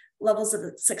levels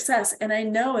of success? And I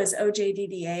know as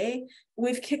OJDDA,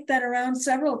 we've kicked that around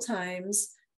several times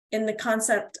in the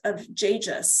concept of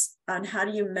JJUS on how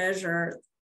do you measure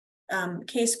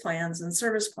case plans and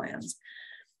service plans.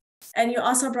 And you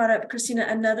also brought up, Christina,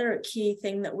 another key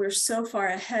thing that we're so far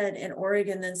ahead in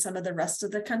Oregon than some of the rest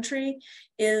of the country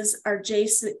is our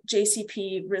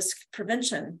JCP risk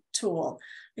prevention tool.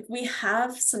 Like, we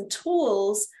have some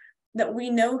tools that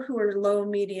we know who are low,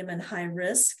 medium, and high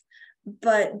risk,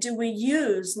 but do we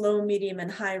use low, medium,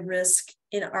 and high risk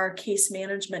in our case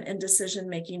management and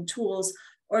decision-making tools,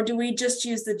 or do we just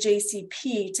use the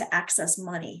JCP to access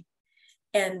money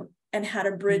and how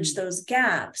to bridge those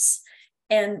gaps?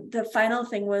 And the final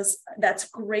thing was, that's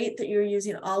great that you're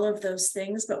using all of those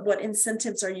things, but what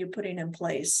incentives are you putting in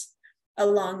place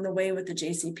along the way with the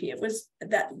JCP? It was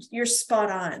that you're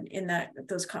spot on in that,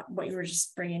 what you were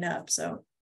just bringing up. So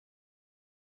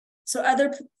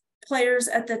other players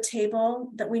at the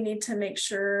table that we need to make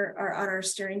sure are on our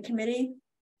steering committee.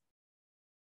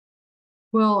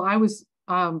 Well, I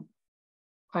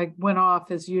went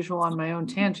off as usual on my own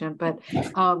tangent, but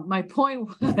my point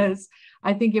was,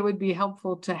 I think it would be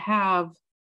helpful to have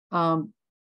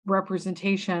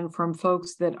representation from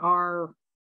folks that are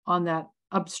on that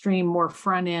upstream, more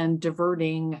front end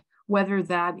diverting, whether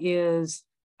that is,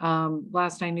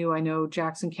 last I know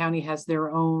Jackson County has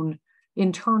their own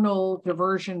internal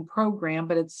diversion program,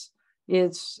 but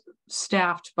it's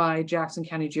staffed by Jackson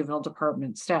County Juvenile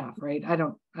Department staff, right? I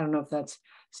don't know if that's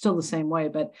still the same way,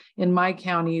 but in my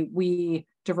county, we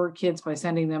divert kids by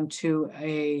sending them to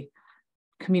a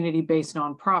community-based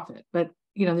nonprofit. But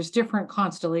you know, there's different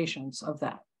constellations of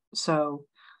that. So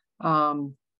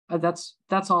that's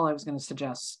all I was going to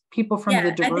suggest. People from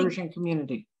the diversion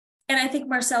community. And I think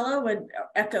Marcella would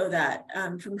echo that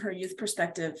from her youth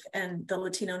perspective, and the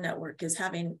Latino network is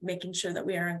making sure that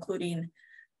we are including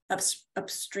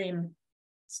upstream,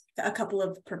 a couple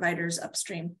of providers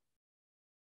upstream.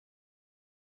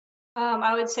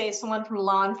 I would say someone from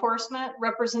law enforcement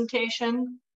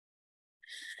representation.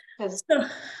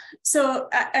 So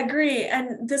I agree.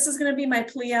 And this is going to be my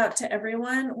plea out to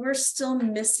everyone. We're still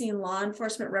missing law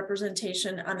enforcement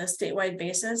representation on a statewide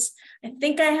basis. I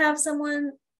think I have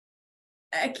someone,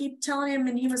 I keep telling him,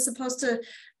 and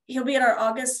he'll be at our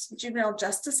August Juvenile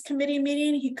Justice Committee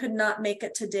meeting. He could not make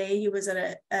it today. He was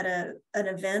at an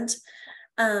event.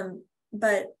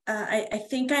 But I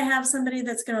think I have somebody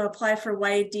that's going to apply for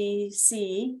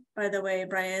YDC, by the way,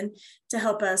 Brian, to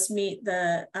help us meet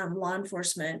the law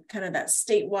enforcement, kind of that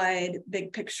statewide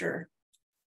big picture.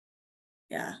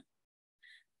 Yeah.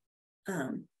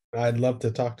 I'd love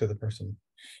to talk to the person.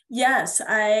 Yes,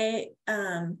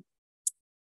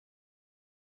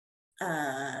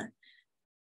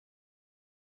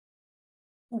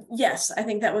 yes, I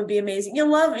think that would be amazing.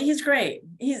 You'll love it. He's great.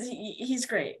 He's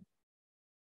great.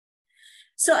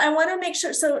 So I want to make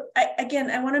sure,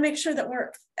 I want to make sure that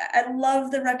I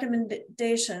love the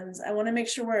recommendations. I want to make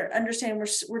sure we're understanding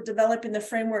we're developing the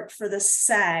framework for the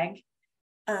SAG.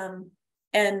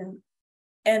 And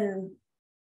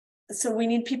so we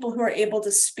need people who are able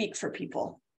to speak for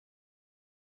people.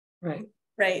 Right.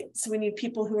 Right. So we need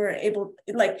people who are able,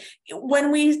 like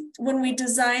when we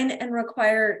design and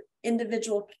require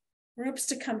individual groups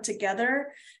to come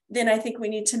together, then I think we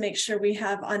need to make sure we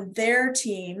have on their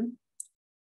team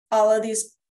all of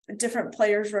these different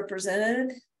players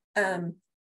represented.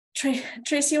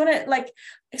 Tracy, you want to, like,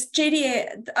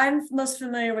 JDA, I'm most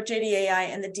familiar with JDAI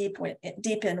and the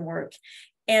deep end work.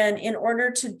 And in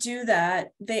order to do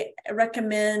that, they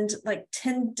recommend like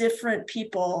 10 different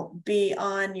people be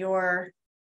on your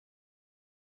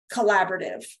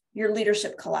collaborative, your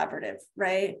leadership collaborative,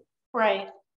 right? Right.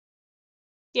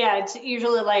 Yeah, it's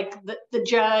usually like the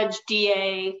judge,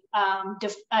 DA,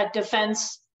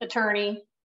 defense attorney,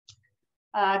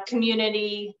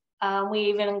 community. We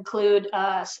even include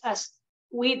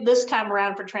this time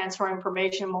around for transferring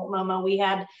probation, Multnomah, we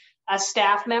had a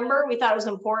staff member. We thought it was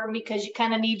important because you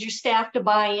kind of need your staff to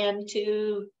buy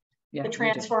into the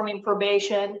transforming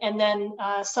probation, and then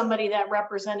somebody that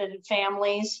represented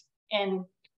families. And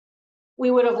we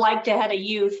would have liked to had a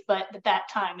youth, but at that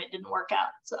time it didn't work out.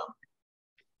 So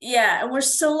yeah, and we're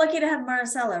so lucky to have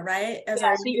Maricela, right? As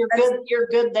our, so you're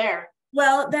good there.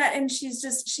 Well, that, and she is the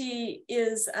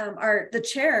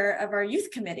chair of our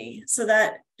youth committee, so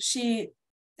that she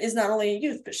is not only a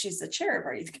youth, but she's the chair of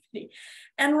our youth committee.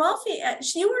 And Ralphie,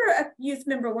 you were a youth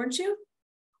member, weren't you?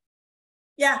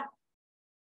 Yeah.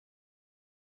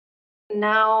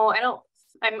 No, I don't.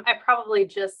 I probably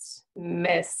just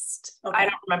missed. Okay. I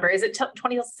don't remember. Is it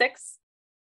 26?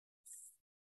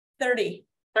 30.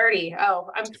 30.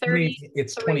 Oh, I'm 30.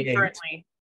 It's 28 currently.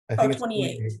 I think it's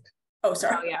 28. Oh,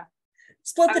 sorry. Oh, yeah.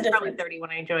 Split I the was difference. probably 30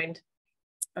 when I joined.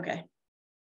 Okay.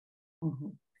 Mm-hmm.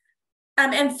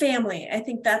 And family. I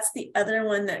think that's the other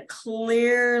one that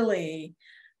clearly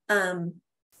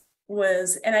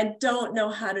was, and I don't know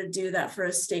how to do that for a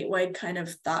statewide kind of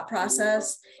thought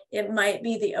process. It might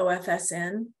be the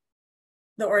OFSN,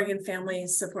 the Oregon Family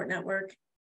Support Network.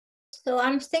 So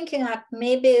I'm thinking like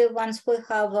maybe once we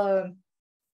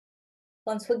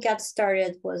get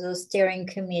started with a steering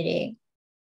committee,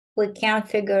 we can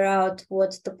figure out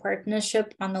what the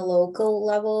partnership on the local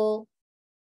level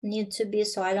need to be.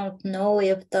 So I don't know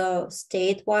if the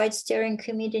statewide steering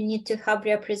committee need to have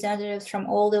representatives from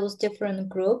all those different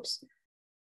groups,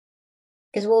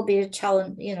 because it will be a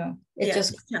challenge, it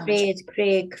just creates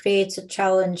a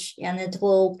challenge, and it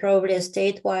will probably a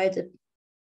statewide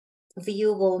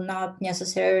view will not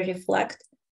necessarily reflect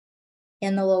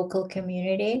in the local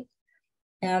community.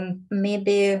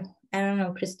 Maybe, I don't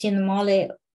know, Christine, Molly,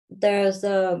 there's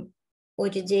a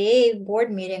OGDA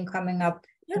board meeting coming up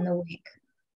in the week.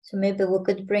 So maybe we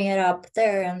could bring it up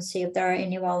there and see if there are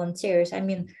any volunteers. I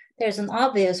mean, there's an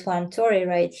obvious one, Tori,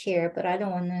 right here, but I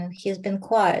don't want to, he's been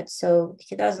quiet. So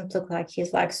he doesn't look like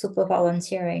he's like super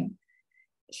volunteering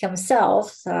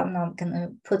himself. So I'm not going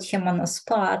to put him on the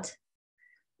spot.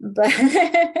 But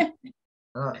I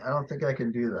don't think I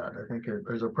can do that. I think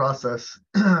there's a process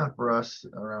for us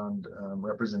around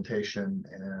representation,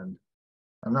 and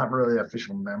I'm not really an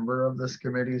official member of this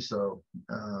committee, so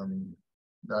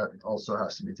that also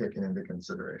has to be taken into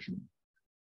consideration.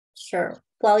 Sure.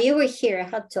 While you were here, I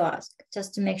had to ask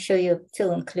just to make sure you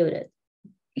feel included.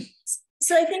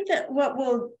 So I think that what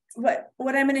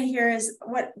I'm going to hear is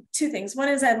two things. One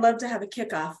is I'd love to have a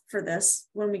kickoff for this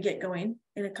when we get going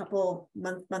in a couple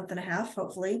month and a half,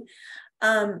 hopefully,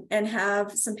 and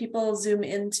have some people zoom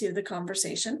into the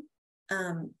conversation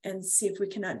and see if we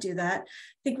cannot do that.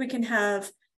 I think we can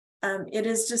have.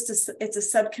 It's a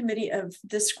subcommittee of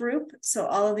this group. So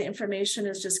all of the information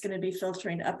is just going to be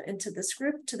filtering up into this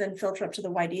group to then filter up to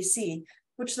the YDC,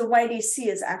 which the YDC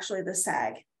is actually the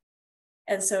SAG.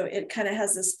 And so it kind of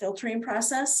has this filtering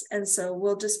process. And so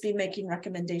we'll just be making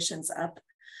recommendations up.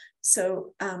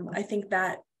 So I think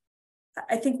what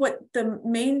the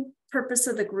main purpose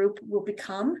of the group will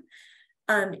become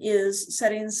is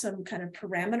setting some kind of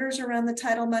parameters around the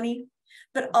title money,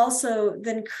 but also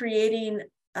then creating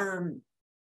a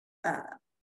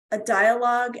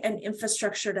dialogue and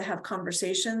infrastructure to have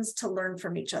conversations to learn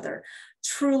from each other.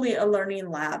 Truly a learning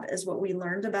lab is what we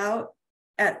learned about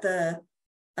at the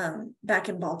back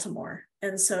in Baltimore.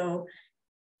 And so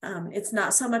it's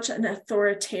not so much an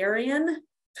authoritarian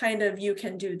kind of you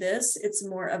can do this, it's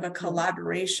more of a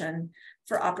collaboration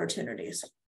for opportunities.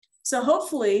 So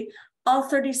hopefully all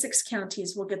 36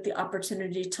 counties will get the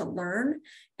opportunity to learn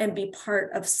and be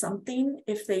part of something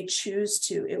if they choose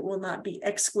to. It will not be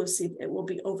exclusive, it will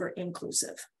be over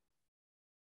inclusive.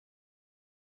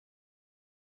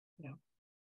 Yeah.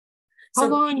 How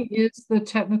long is the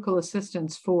technical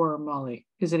assistance for, Molly?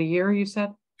 Is it a year, you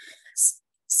said?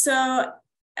 So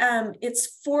it's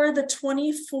for the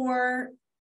 24,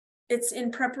 it's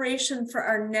in preparation for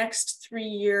our next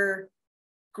 3-year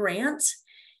grant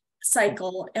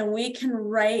cycle, and we can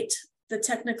write the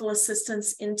technical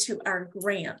assistance into our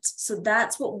grant. So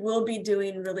that's what we'll be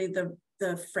doing, really the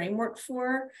framework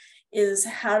for, is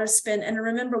how to spend. And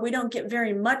remember, we don't get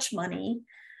very much money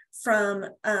from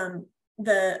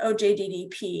the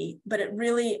OJDDP, but it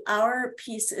really, our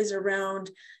piece is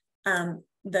around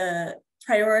the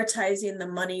prioritizing the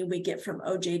money we get from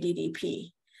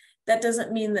OJDDP. That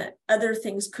doesn't mean that other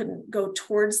things couldn't go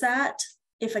towards that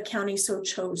if a county so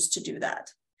chose to do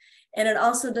that. And it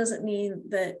also doesn't mean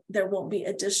that there won't be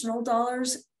additional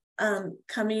dollars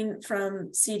coming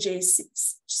from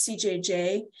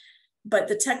CJJ, but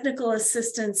the technical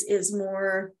assistance is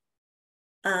more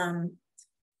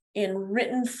in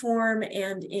written form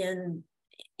and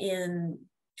in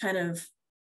kind of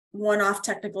one-off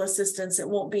technical assistance. It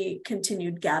won't be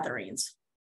continued gatherings.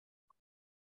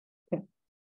 Okay.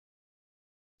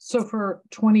 So for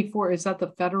 24, is that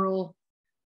the federal?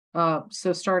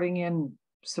 So starting in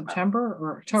September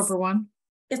or October 1?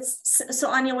 It's so,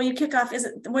 Anya, when you kick off,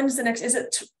 when's the next? Is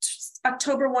it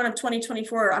October 1 of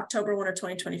 2024 or October 1 of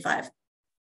 2025?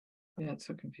 Yeah, it's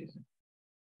so confusing.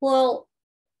 Well,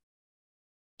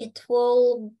 it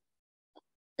will,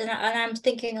 and I'm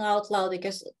thinking out loud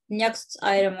because next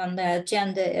item on the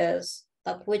agenda is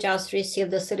that we just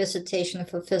received the solicitation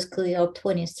for fiscal year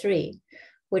 23,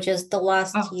 which is the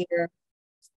last year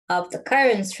of the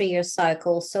current 3-year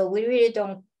cycle. So we really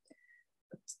don't,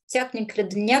 technically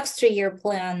the next 3-year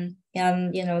plan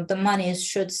and, you know, the money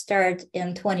should start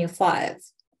in 25.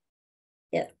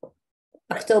 Yeah,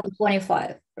 October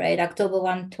 25, right? October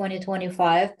 1,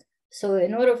 2025. So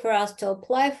in order for us to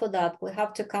apply for that, we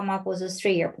have to come up with a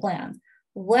 3-year plan.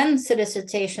 When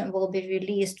solicitation will be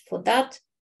released for that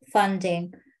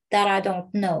funding, that I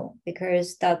don't know,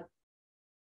 because that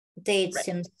date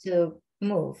seems to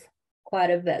move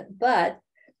quite a bit. But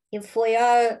if we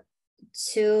are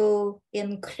to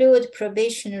include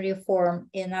probation reform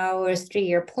in our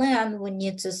 3-year plan, we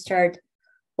need to start,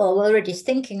 well, we're already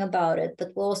thinking about it,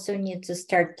 but we also need to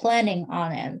start planning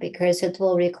on it because it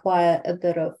will require a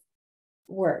bit of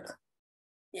work.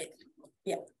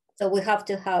 Yeah. So we have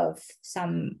to have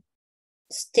some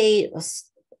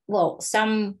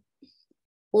some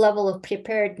level of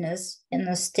preparedness in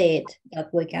the state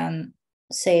that we can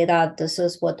say that this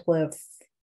is what we've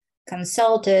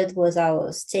consulted with our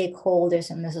stakeholders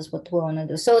and this is what we want to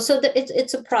do. So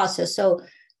it's a process. So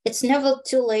it's never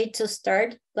too late to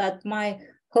start, but my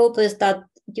hope is that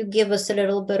you give us a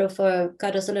little bit of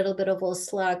cut us a little bit of a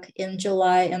slack in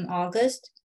July and August,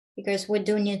 because we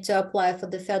do need to apply for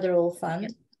the federal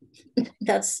fund.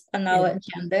 That's on our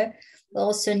agenda. We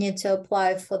also need to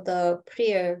apply for the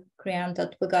PREA grant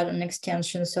that we got an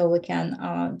extension so we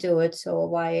can do it. So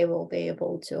YA will be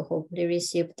able to hopefully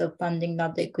receive the funding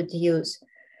that they could use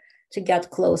to get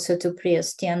closer to PREA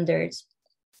standards.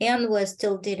 And we're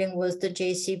still dealing with the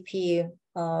JCP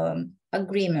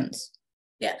agreements.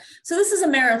 Yeah, so this is a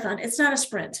marathon. It's not a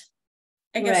sprint.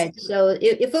 I guess. Right, so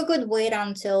if we could wait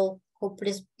until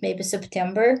hopefully maybe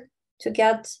September to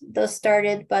get this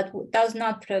started, but does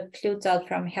not preclude us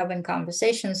from having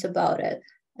conversations about it,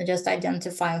 and just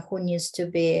identifying who needs to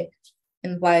be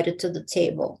invited to the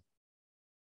table.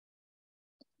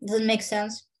 Does it make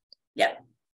sense? Yeah.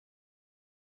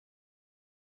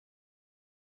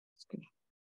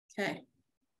 Okay.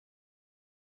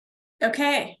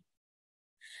 Okay.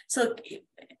 So,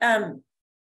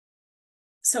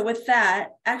 so with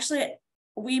that, actually,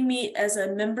 we meet as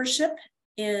a membership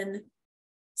in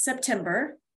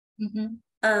September. Mm-hmm.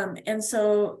 And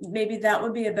so maybe that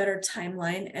would be a better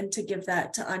timeline, and to give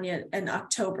that to Anya in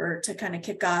October to kind of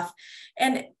kick off.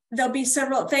 And there'll be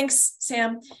several, thanks,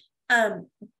 Sam,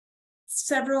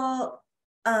 several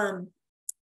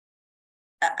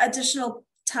additional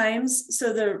times.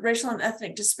 So the Racial and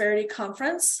Ethnic Disparity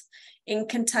Conference in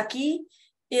Kentucky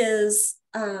is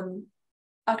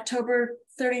October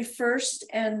 31st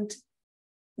and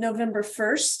November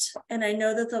 1st. And I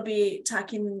know that they'll be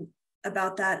talking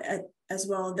about that as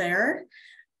well there.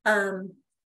 So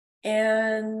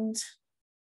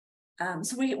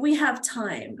we have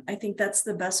time. I think that's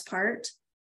the best part.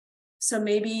 So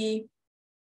maybe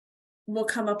we'll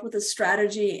come up with a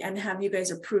strategy and have you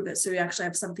guys approve it, so we actually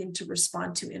have something to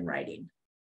respond to in writing.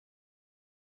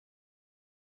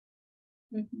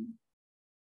 Mm-hmm.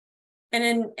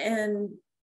 And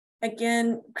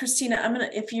again, Christina, I'm gonna,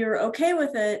 if you're okay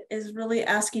with it, is really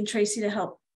asking Tracy to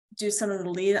help do some of the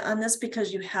lead on this,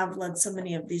 because you have led so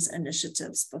many of these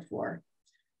initiatives before.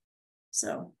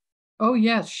 So. Oh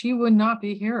yes, she would not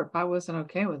be here if I wasn't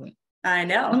okay with it. I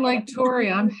know. Unlike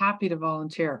Tori, I'm happy to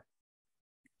volunteer.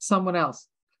 Someone else.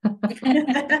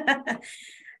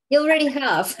 You already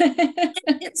have. So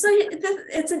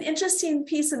it's an interesting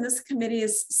piece, and this committee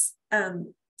is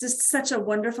just such a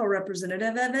wonderful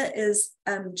representative of it. Is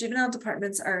juvenile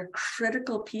departments are a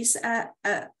critical piece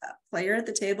player at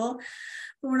the table,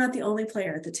 but we're not the only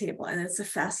player at the table, and it's a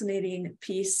fascinating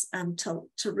piece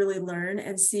to really learn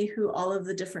and see who all of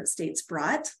the different states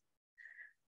brought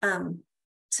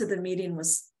to the meeting.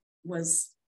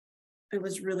 It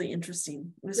was really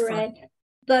interesting. It was right. fun.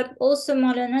 But also,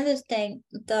 Molly, another thing,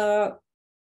 the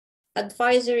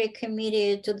advisory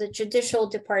committee to the judicial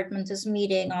department is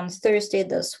meeting on Thursday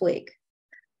this week.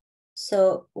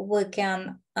 So we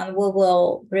can, and we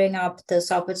will bring up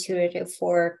this opportunity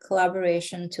for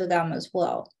collaboration to them as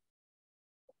well.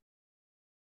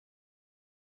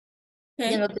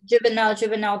 Okay. You know, the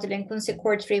juvenile delinquency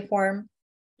court reform.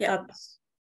 Yeah.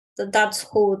 That's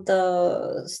who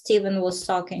the Stephen was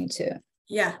talking to.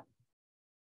 Yeah.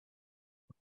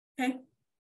 Okay.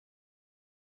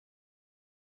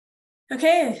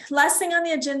 Okay, last thing on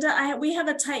the agenda, we have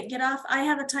a tight get off. I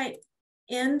have a tight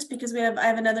end because I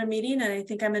have another meeting, and I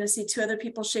think I'm going to see two other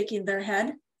people shaking their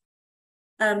head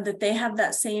that they have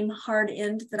that same hard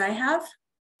end that I have.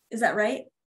 Is that right?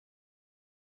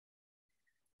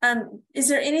 Is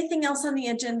there anything else on the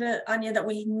agenda, Anya, that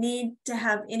we need to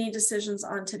have any decisions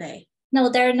on today? No,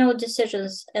 there are no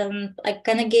decisions. I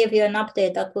kind of gave you an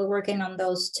update that we're working on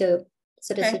those two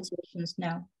solicitations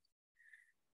now.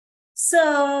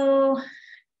 So,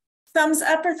 thumbs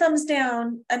up or thumbs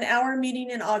down, an hour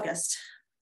meeting in August?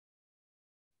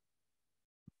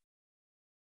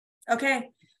 Okay,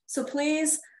 so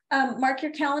please mark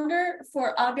your calendar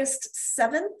for August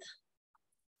 7th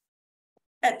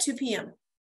at 2 p.m.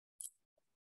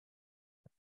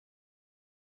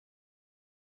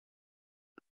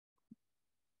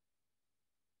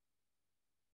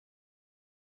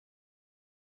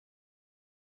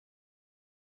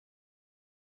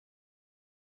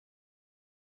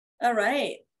 All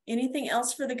right. Anything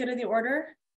else for the good of the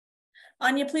order?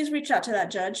 Anya, please reach out to that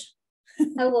judge.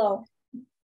 I will.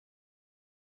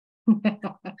 Get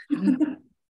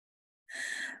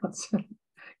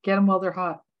them while they're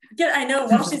hot. I know,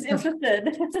 while she's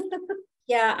interested.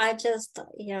 Yeah,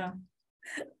 yeah.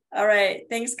 All right.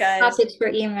 Thanks, guys. Topics for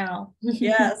email.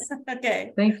 Yes.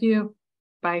 Okay. Thank you.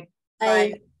 Bye.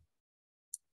 Bye.